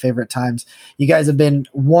some of my favorite times. You guys have been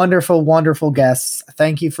wonderful, wonderful guests.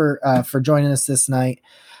 Thank you for joining us this night.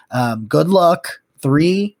 Good luck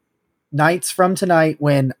 3 nights from tonight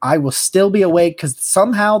when I will still be awake because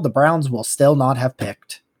somehow the Browns will still not have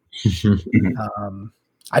picked.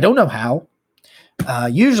 I don't know how.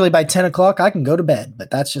 Usually by 10 o'clock I can go to bed,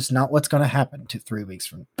 but that's just not what's going to happen to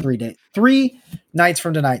 3 nights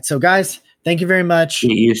from tonight. So guys, thank you very much.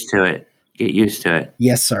 Get used to it.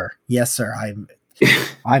 Yes, sir.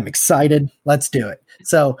 I'm excited. Let's do it.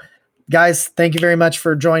 So guys, thank you very much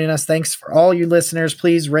for joining us. Thanks for all you listeners.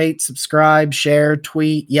 Please rate, subscribe, share,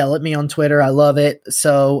 tweet, yell at me on Twitter. I love it.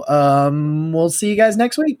 So we'll see you guys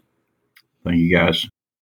next week. Thank you guys.